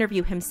do the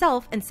interview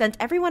himself and sent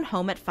everyone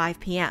home at 5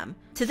 p.m.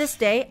 To this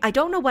day, I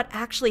don't know what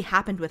actually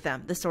happened with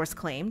them, the source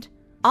claimed.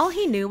 All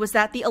he knew was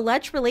that the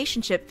alleged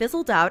relationship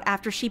fizzled out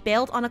after she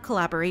bailed on a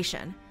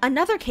collaboration.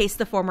 Another case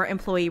the former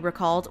employee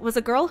recalled was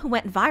a girl who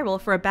went viral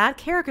for a bad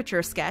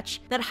caricature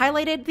sketch that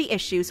highlighted the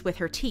issues with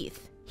her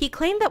teeth. He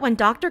claimed that when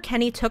Dr.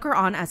 Kenny took her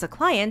on as a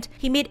client,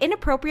 he made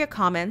inappropriate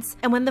comments,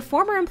 and when the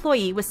former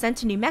employee was sent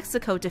to New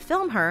Mexico to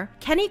film her,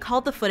 Kenny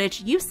called the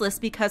footage useless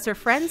because her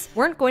friends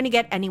weren't going to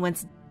get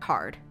anyone's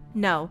hard.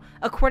 No,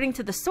 according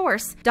to the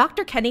source,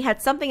 Dr. Kenny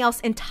had something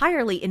else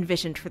entirely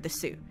envisioned for the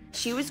suit.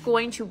 She was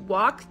going to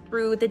walk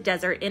through the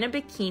desert in a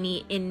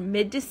bikini in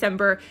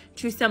mid-December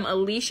to some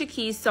Alicia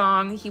Keys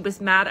song, He Was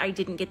Mad I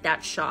Didn't Get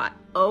That Shot.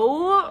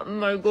 Oh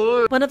my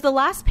god. One of the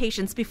last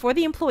patients before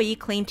the employee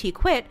claimed he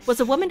quit was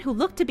a woman who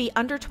looked to be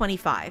under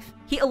 25.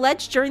 He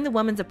alleged during the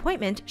woman's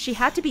appointment she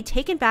had to be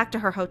taken back to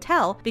her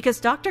hotel because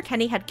Dr.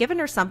 Kenny had given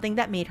her something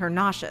that made her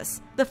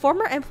nauseous. The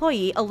former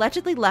employee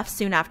allegedly left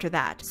soon after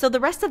that, so the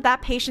rest of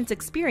that patient's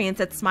experience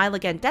at Smile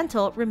Again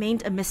Dental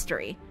remained a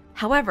mystery.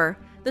 However,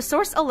 the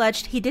source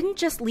alleged he didn't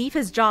just leave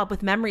his job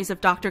with memories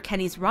of Dr.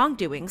 Kenny's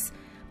wrongdoings,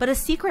 but a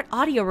secret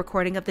audio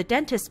recording of the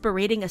dentist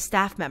berating a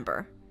staff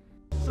member.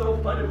 So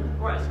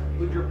unimpressed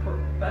with your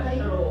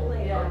professional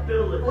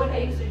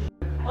ability.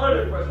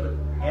 Unimpressed with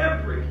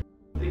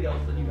everything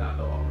else that you have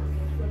to offer.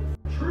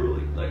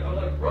 Truly, like I'm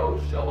like, bro,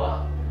 show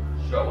up,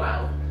 show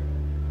out,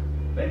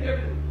 make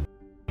everything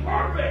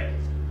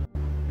perfect.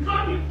 Because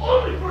I'm the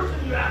only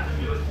person you have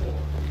to do it for.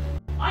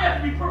 I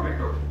have to be perfect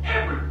for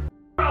every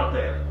out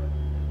there.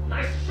 And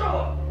I show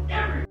up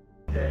every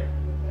day.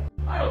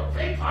 I don't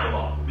take time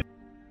off.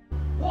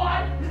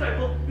 Why? Because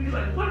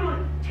I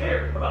literally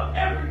care about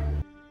every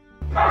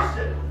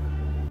person.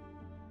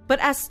 But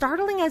as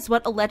startling as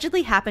what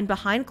allegedly happened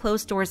behind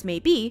closed doors may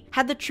be,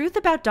 had the truth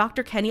about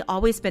Dr. Kenny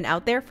always been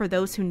out there for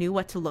those who knew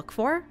what to look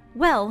for?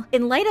 Well,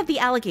 in light of the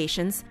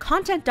allegations,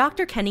 content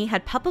Dr. Kenny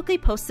had publicly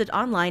posted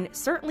online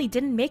certainly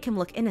didn't make him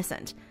look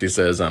innocent. She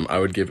says, I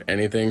would give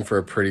anything for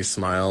a pretty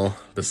smile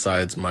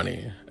besides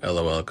money.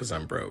 LOL, because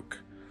I'm broke.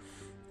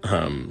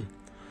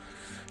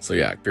 So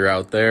yeah, if you're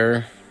out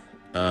there,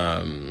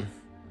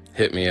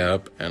 hit me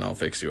up and I'll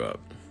fix you up.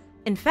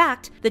 In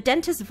fact, the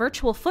dentist's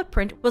virtual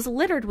footprint was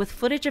littered with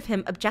footage of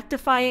him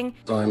objectifying.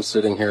 So I'm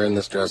sitting here in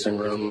this dressing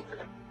room,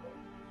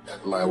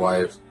 and my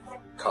wife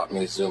caught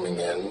me zooming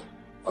in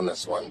on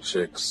this one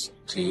chick's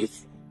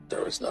teeth.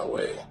 There was no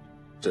way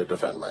to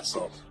defend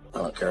myself.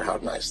 I don't care how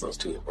nice those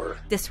teeth were.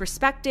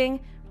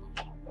 Disrespecting.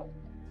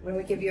 When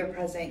we give you a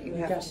present, you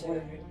have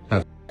to.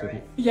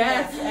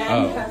 Yes.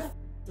 Oh.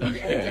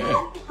 Okay.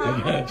 I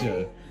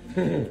gotcha.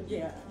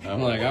 Yeah.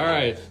 I'm like, all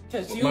right.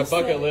 My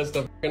bucket list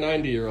of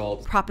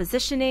 90-year-olds.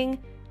 Propositioning.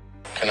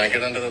 Can I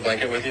get under the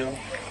blanket with you?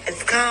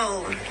 It's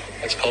cold.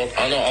 It's cold?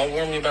 Oh no, I'll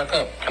warm you back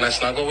up. Can I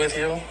snuggle with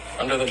you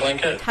under the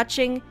blanket?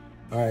 Touching.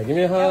 All right, give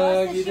me a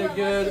hug. You did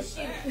good.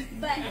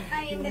 But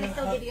I am going to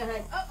still give you a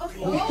hug. Oh,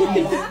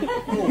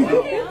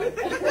 okay.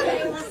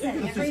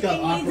 Listen,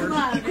 everything needs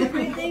love.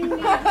 Everything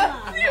needs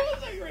love.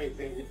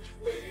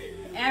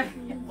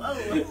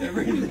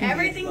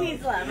 Everything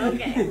needs love,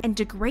 okay. And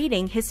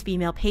degrading his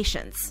female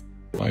patients.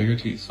 Why are your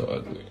teeth so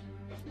ugly?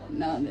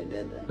 No, they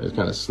didn't. They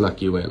kind of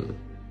snuck you in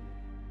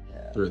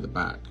through the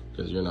back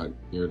because you're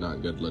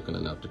not good looking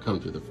enough to come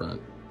through the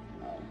front.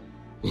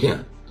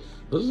 Yeah,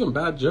 those are some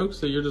bad jokes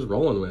that you're just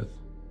rolling with.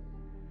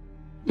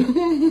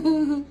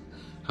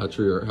 How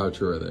true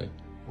are they?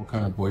 What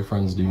kind of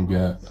boyfriends do you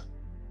get?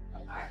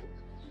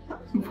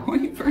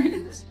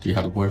 Boyfriends? Do you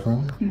have a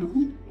boyfriend?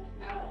 No.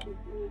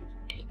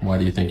 Why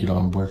do you think you don't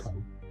have a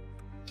boyfriend?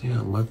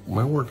 Yeah,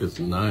 my work is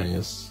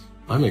nice.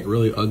 I make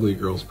really ugly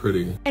girls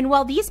pretty. And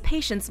while these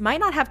patients might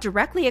not have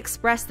directly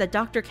expressed that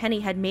Dr. Kenny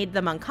had made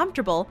them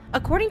uncomfortable,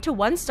 according to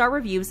one-star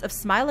reviews of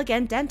Smile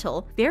Again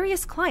Dental,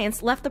 various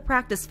clients left the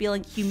practice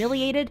feeling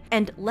humiliated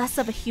and less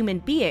of a human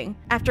being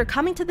after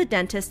coming to the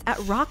dentist at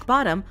rock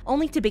bottom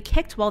only to be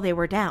kicked while they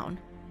were down.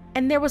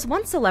 And there was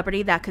one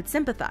celebrity that could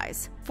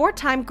sympathize.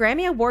 4-time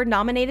Grammy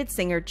Award-nominated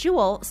singer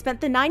Jewel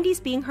spent the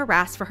 90s being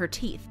harassed for her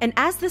teeth, and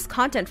as this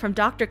content from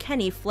Dr.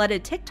 Kenny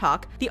flooded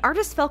TikTok, the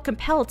artist felt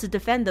compelled to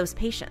defend those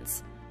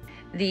patients.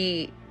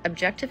 The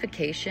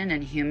objectification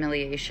and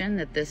humiliation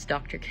that this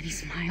Dr. Kenny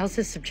Smiles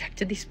has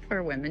subjected these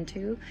poor women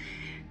to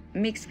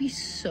makes me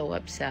so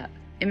upset.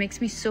 It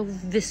makes me so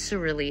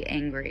viscerally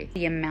angry.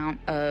 The amount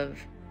of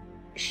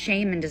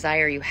shame and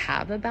desire you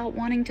have about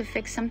wanting to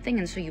fix something,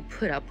 and so you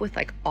put up with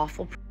like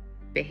awful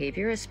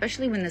behavior,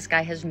 especially when this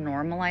guy has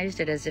normalized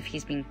it as if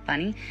he's being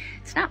funny.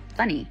 It's not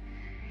funny.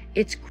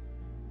 It's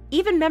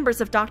Even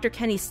members of Dr.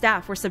 Kenny's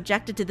staff were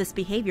subjected to this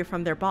behavior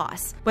from their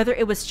boss, whether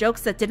it was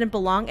jokes that didn't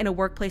belong in a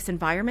workplace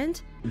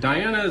environment.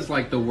 Diana is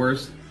like the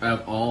worst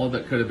of all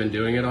that could have been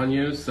doing it on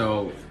you,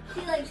 so...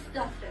 She likes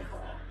stuff to fall.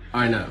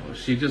 I know.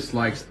 She just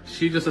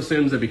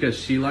assumes that because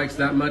she likes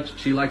that much,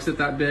 she likes it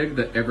that big,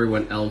 that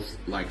everyone else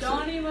likes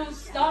Don't it. even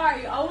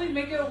start. You always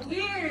make it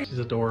weird. She's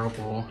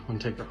adorable. I'm gonna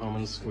take her home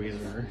and squeeze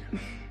her.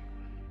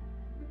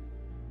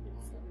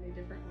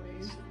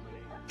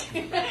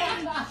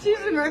 She's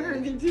been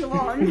recording too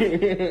long.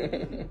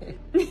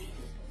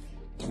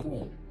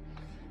 Come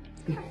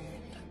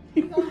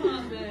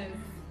on, Ben.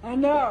 I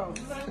know.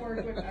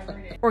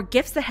 Or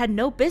gifts that had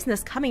no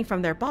business coming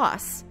from their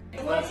boss.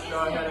 Let's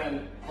go ahead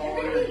and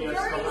hold your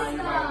gifts behind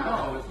your back.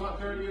 No, it's not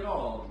dirty at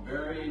all.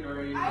 Very,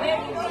 very... Open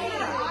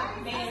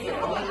your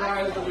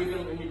eyes so you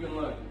can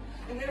look.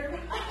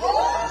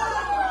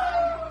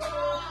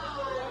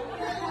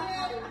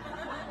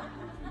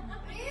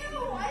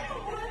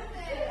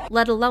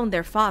 Let alone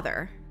their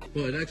father.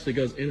 Well, it actually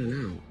goes in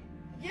and out.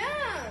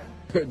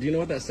 Yeah. Do you know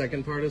what that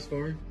second part is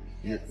for?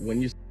 Yes. When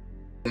you...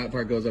 that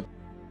part goes up...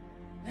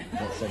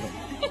 that second...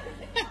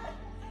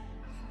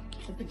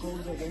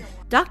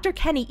 Dr.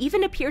 Kenny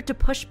even appeared to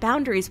push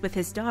boundaries with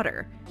his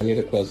daughter. I need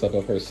a close-up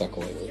of her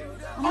suckling.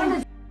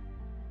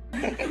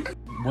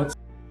 What's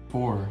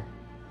for?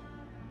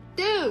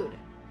 Dude,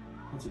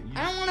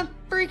 I don't want to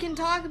freaking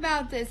talk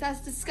about this.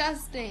 That's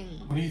disgusting.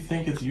 What do you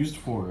think it's used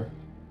for?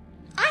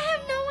 I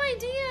have no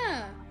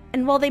idea.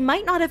 And while they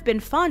might not have been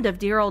fond of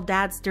dear old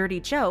dad's dirty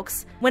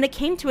jokes, when it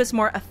came to his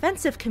more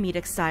offensive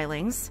comedic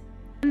stylings...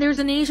 There's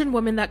an Asian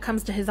woman that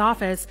comes to his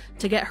office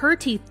to get her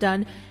teeth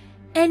done,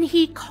 and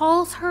he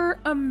calls her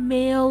a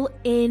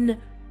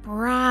mail-in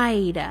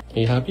bride. Are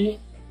you happy?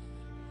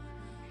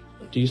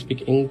 Do you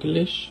speak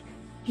English?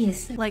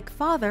 Yes. Like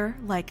father,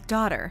 like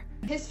daughter.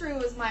 History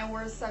was my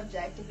worst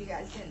subject, if you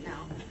guys didn't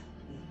know.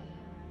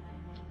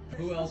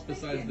 Who else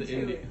besides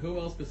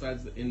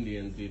the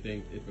Indians do you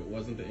think, if it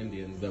wasn't the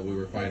Indians, that we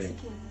were fighting?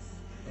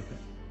 Okay.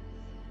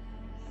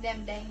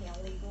 Them dang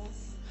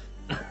illegals.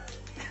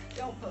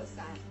 Don't post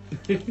that.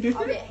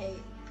 I'll get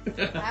hate.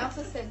 I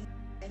also said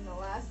in the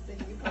last thing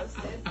you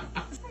posted.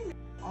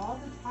 All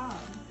the time.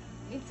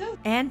 Me too.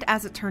 And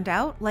as it turned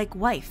out, like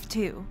wife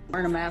too.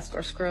 Wearing a mask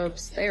or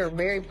scrubs, they are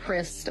very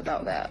pressed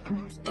about that.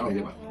 Oh,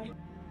 yeah.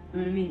 I'm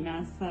gonna make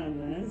masks out of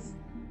this.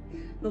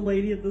 The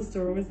lady at the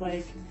store was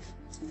like,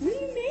 "What are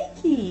you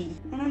making?"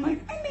 And I'm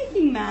like, "I'm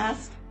making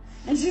masks."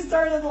 And she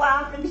started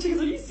laughing. She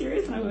goes, "Are you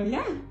serious?" And I go,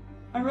 "Yeah,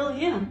 I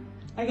really am."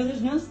 I go,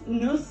 "There's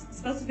no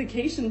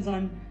specifications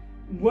on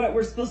what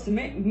we're supposed to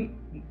make,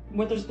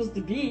 what they're supposed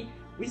to be.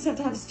 We just have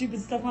to have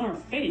stupid stuff on our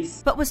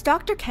face." But was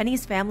Dr.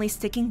 Kenny's family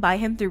sticking by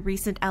him through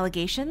recent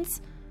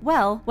allegations?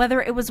 Well,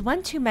 whether it was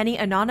one too many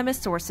anonymous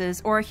sources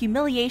or a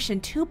humiliation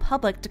too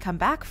public to come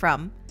back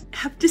from,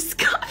 Have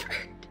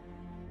discovered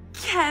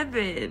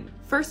Kevin.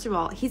 First of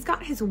all, he's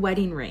got his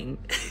wedding ring.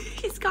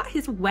 He's got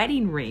his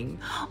wedding ring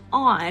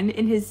on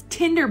in his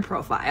Tinder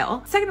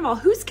profile. Second of all,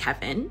 who's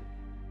Kevin?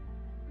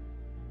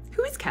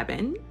 Who is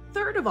Kevin?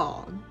 Third of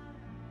all,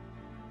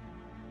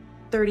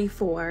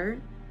 34.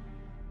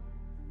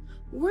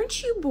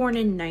 Weren't you born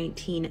in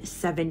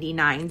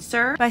 1979,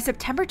 sir? By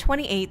September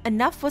 28th,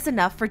 enough was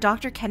enough for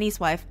Dr. Kenny's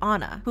wife,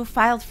 Anna, who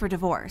filed for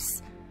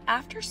divorce.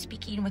 After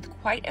speaking with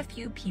quite a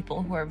few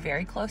people who are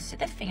very close to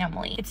the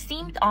family, it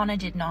seemed Anna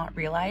did not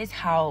realize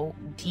how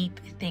deep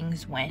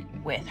things went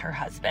with her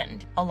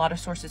husband. A lot of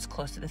sources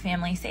close to the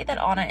family say that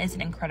Anna is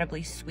an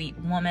incredibly sweet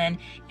woman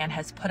and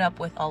has put up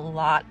with a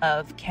lot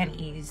of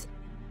Kenny's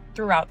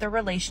throughout their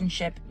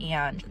relationship,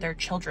 and their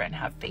children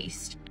have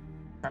faced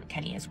from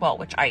Kenny as well,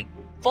 which I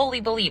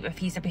fully believe. If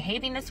he's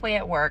behaving this way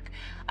at work,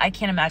 I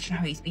can't imagine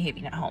how he's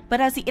behaving at home.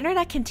 But as the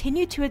internet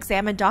continued to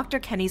examine Dr.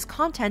 Kenny's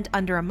content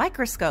under a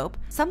microscope,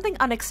 something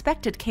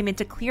unexpected came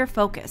into clear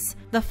focus: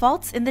 the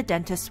faults in the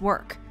dentist's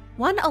work.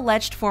 One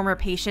alleged former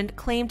patient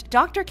claimed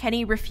Dr.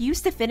 Kenny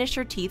refused to finish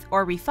her teeth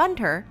or refund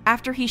her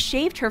after he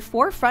shaved her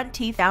 4 front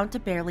teeth down to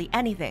barely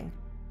anything,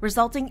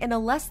 resulting in a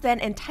less than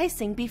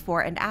enticing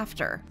before and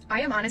after.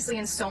 I am honestly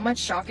in so much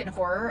shock and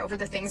horror over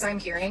the things I'm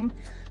hearing.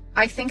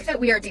 I think that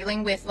we are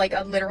dealing with like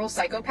a literal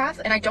psychopath,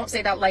 and I don't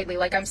say that lightly.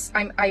 Like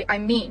I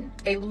mean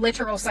a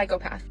literal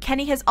psychopath.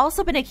 Kenny has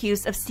also been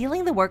accused of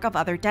stealing the work of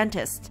other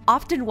dentists,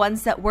 often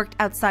ones that worked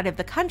outside of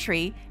the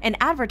country, and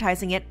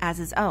advertising it as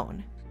his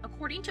own.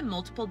 According to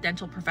multiple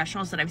dental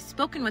professionals that I've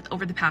spoken with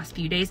over the past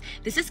few days,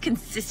 this is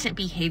consistent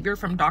behavior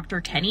from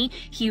Dr. Kenny.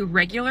 He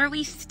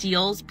regularly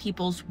steals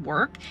people's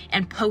work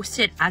and posts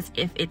it as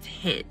if it's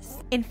his.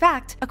 In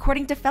fact,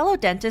 according to fellow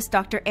dentist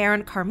Dr.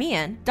 Aaron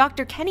Carmian,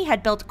 Dr. Kenny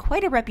had built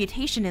quite a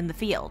reputation in the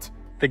field.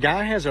 The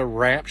guy has a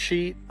rap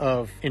sheet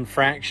of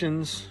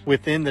infractions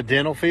within the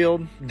dental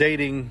field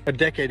dating a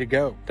decade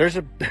ago. There's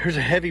a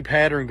heavy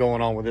pattern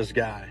going on with this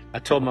guy. I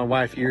told my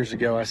wife years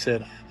ago, I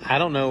said, I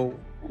don't know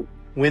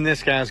when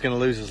this guy's going to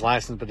lose his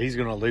license, but he's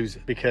going to lose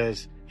it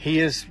because he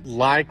is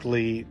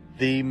likely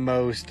the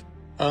most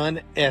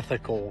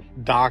unethical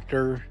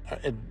doctor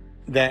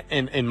that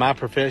in my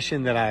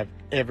profession that I've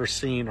ever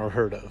seen or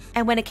heard of.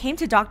 And when it came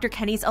to Dr.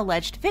 Kenny's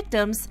alleged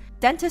victims,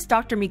 dentist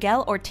Dr.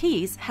 Miguel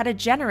Ortiz had a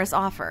generous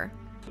offer.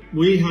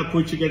 We have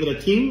put together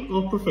a team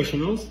of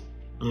professionals,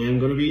 I am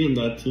going to be in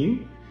that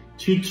team,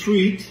 to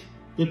treat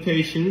the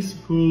patients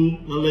who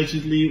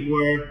allegedly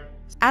were.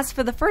 As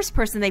for the first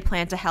person they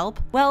planned to help,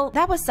 well,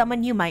 that was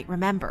someone you might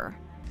remember.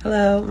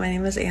 Hello, my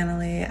name is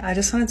Annalie. I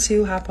just wanted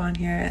to hop on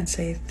here and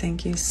say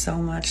thank you so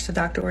much to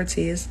Dr.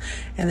 Ortiz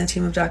and the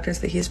team of doctors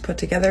that he's put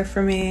together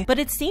for me. But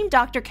it seemed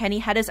Dr. Kenny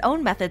had his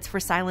own methods for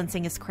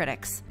silencing his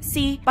critics.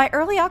 See, by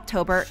early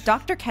October,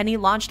 Dr. Kenny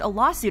launched a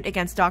lawsuit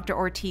against Dr.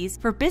 Ortiz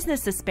for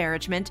business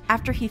disparagement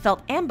after he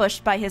felt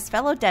ambushed by his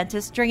fellow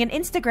dentist during an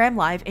Instagram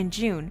Live in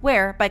June,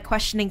 where, by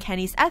questioning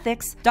Kenny's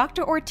ethics,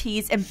 Dr.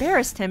 Ortiz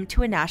embarrassed him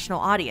to a national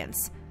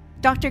audience.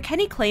 Dr.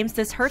 Kenny claims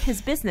this hurt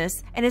his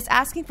business and is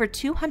asking for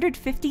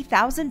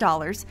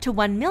 $250,000 to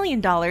 $1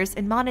 million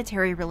in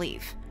monetary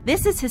relief.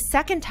 This is his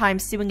second time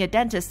suing a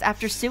dentist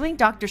after suing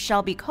Dr.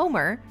 Shelby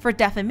Comer for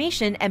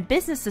defamation and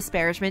business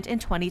disparagement in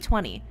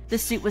 2020. The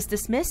suit was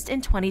dismissed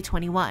in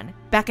 2021.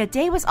 Becca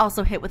Day was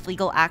also hit with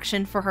legal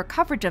action for her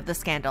coverage of the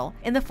scandal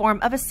in the form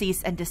of a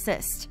cease and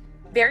desist.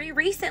 Very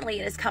recently,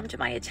 it has come to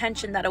my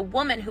attention that a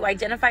woman who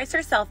identifies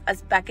herself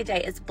as Becca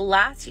Day is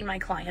blasting my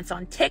clients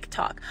on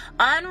TikTok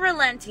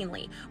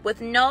unrelentingly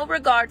with no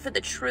regard for the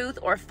truth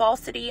or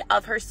falsity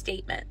of her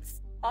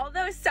statements.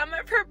 Although some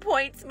of her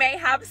points may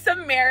have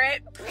some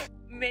merit,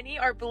 many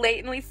are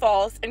blatantly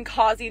false and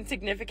causing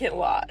significant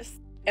loss.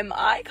 Am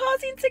I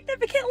causing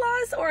significant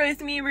loss, or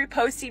is me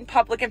reposting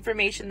public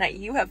information that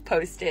you have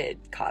posted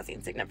causing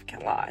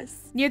significant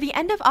loss? Near the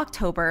end of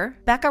October,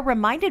 Becca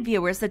reminded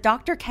viewers that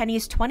Dr.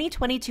 Kenny's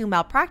 2022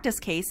 malpractice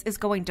case is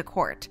going to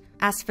court.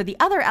 As for the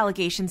other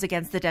allegations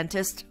against the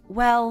dentist,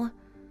 well,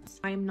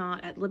 I'm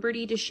not at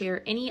liberty to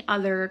share any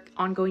other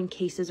ongoing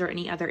cases or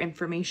any other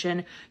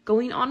information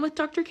going on with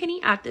Dr.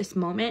 Kenny at this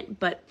moment,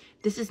 but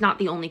this is not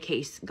the only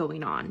case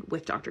going on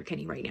with Dr.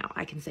 Kenny right now.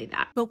 I can say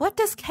that. But what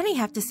does Kenny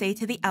have to say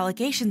to the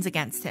allegations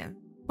against him?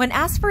 When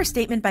asked for a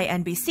statement by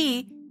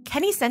NBC,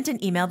 Kenny sent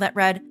an email that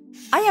read,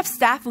 "I have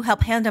staff who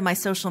help handle my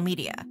social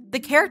media. The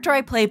character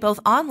I play both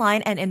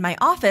online and in my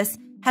office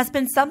has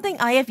been something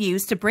I have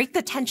used to break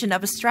the tension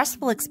of a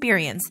stressful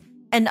experience.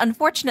 And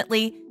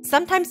unfortunately,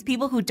 sometimes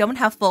people who don't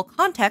have full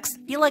context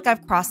feel like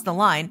I've crossed the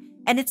line,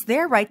 and it's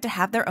their right to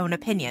have their own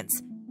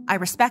opinions. I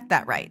respect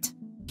that right."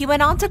 He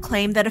went on to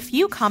claim that a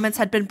few comments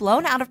had been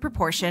blown out of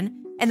proportion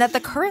and that the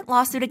current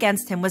lawsuit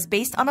against him was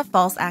based on a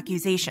false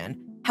accusation.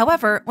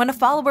 However, when a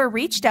follower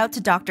reached out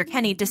to Dr.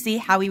 Kenny to see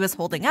how he was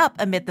holding up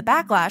amid the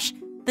backlash,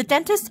 the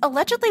dentist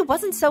allegedly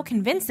wasn't so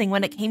convincing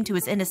when it came to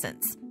his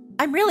innocence.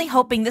 "I'm really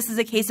hoping this is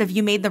a case of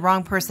you made the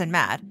wrong person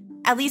mad,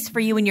 at least for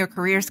you in your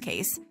career's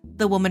case,"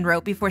 the woman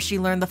wrote before she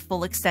learned the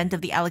full extent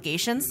of the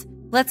allegations.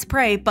 "Let's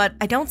pray, but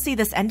I don't see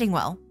this ending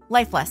well.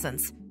 Life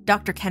lessons,"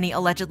 Dr. Kenny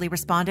allegedly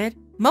responded.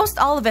 "Most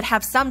all of it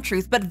have some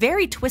truth, but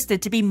very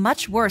twisted to be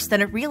much worse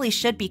than it really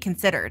should be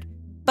considered.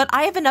 But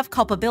I have enough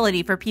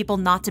culpability for people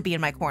not to be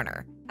in my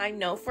corner." I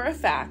know for a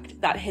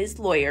fact that his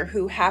lawyer,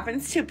 who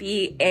happens to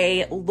be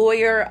a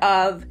lawyer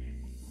of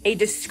a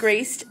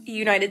disgraced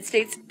United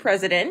States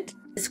president,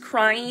 is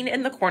crying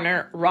in the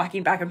corner,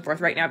 rocking back and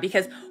forth right now,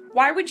 because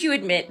why would you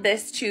admit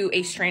this to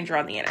a stranger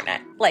on the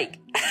internet? Like,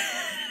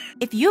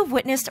 if you have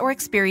witnessed or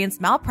experienced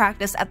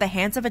malpractice at the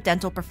hands of a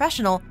dental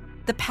professional,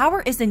 the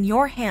power is in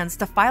your hands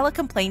to file a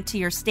complaint to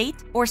your state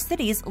or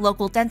city's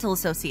local dental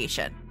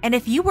association. And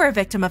if you were a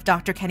victim of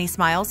Dr. Kenny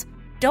Smiles,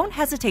 don't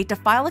hesitate to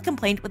file a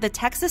complaint with the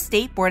Texas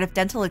State Board of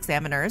Dental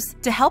Examiners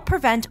to help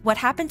prevent what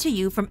happened to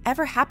you from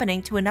ever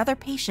happening to another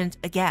patient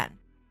again.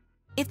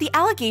 If the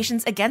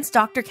allegations against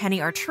Dr.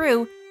 Kenny are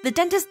true, the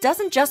dentist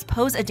doesn't just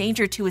pose a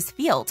danger to his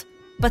field,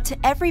 but to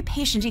every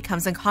patient he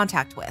comes in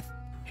contact with.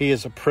 He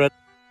is a predator.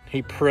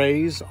 He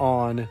preys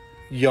on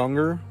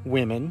younger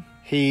women.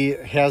 He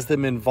has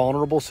them in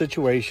vulnerable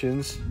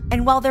situations.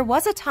 And while there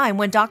was a time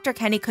when Dr.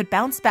 Kenny could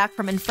bounce back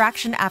from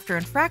infraction after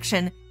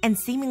infraction and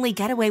seemingly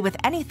get away with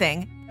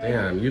anything,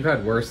 Damn, you've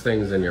had worse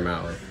things in your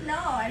mouth. No,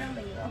 I don't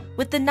think so.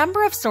 with the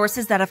number of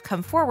sources that have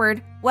come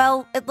forward,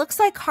 well, it looks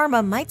like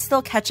karma might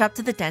still catch up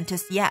to the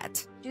dentist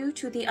yet. due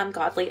to the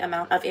ungodly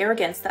amount of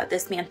arrogance that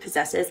this man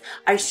possesses,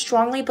 I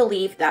strongly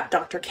believe that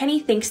Dr. Kenny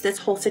thinks this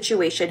whole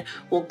situation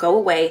will go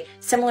away,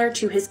 similar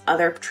to his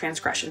other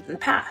transgressions in the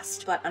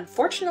past. But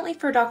unfortunately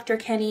for Dr.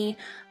 Kenny,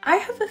 I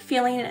have a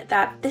feeling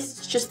that this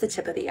is just the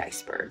tip of the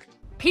iceberg.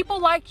 People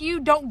like you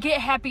don't get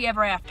happy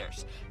ever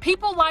afters.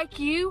 People like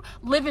you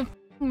live in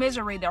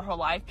misery their whole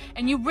life,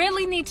 and you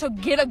really need to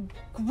get a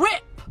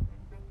grip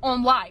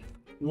on life.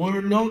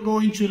 We're not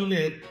going to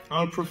let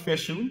our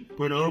profession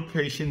or our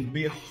patients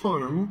be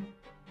harmed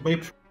by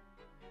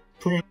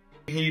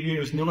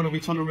behavior is not going to be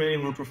tolerated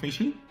in our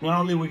profession. Not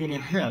only we're going to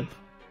help,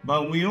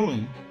 but we all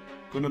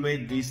going to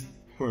make this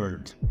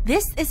heard.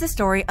 This is the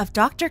story of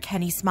Dr.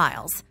 Kenny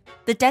Smiles,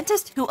 the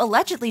dentist who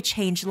allegedly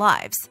changed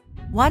lives,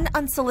 one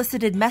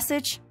unsolicited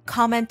message,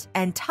 comment,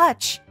 and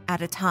touch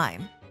at a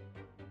time.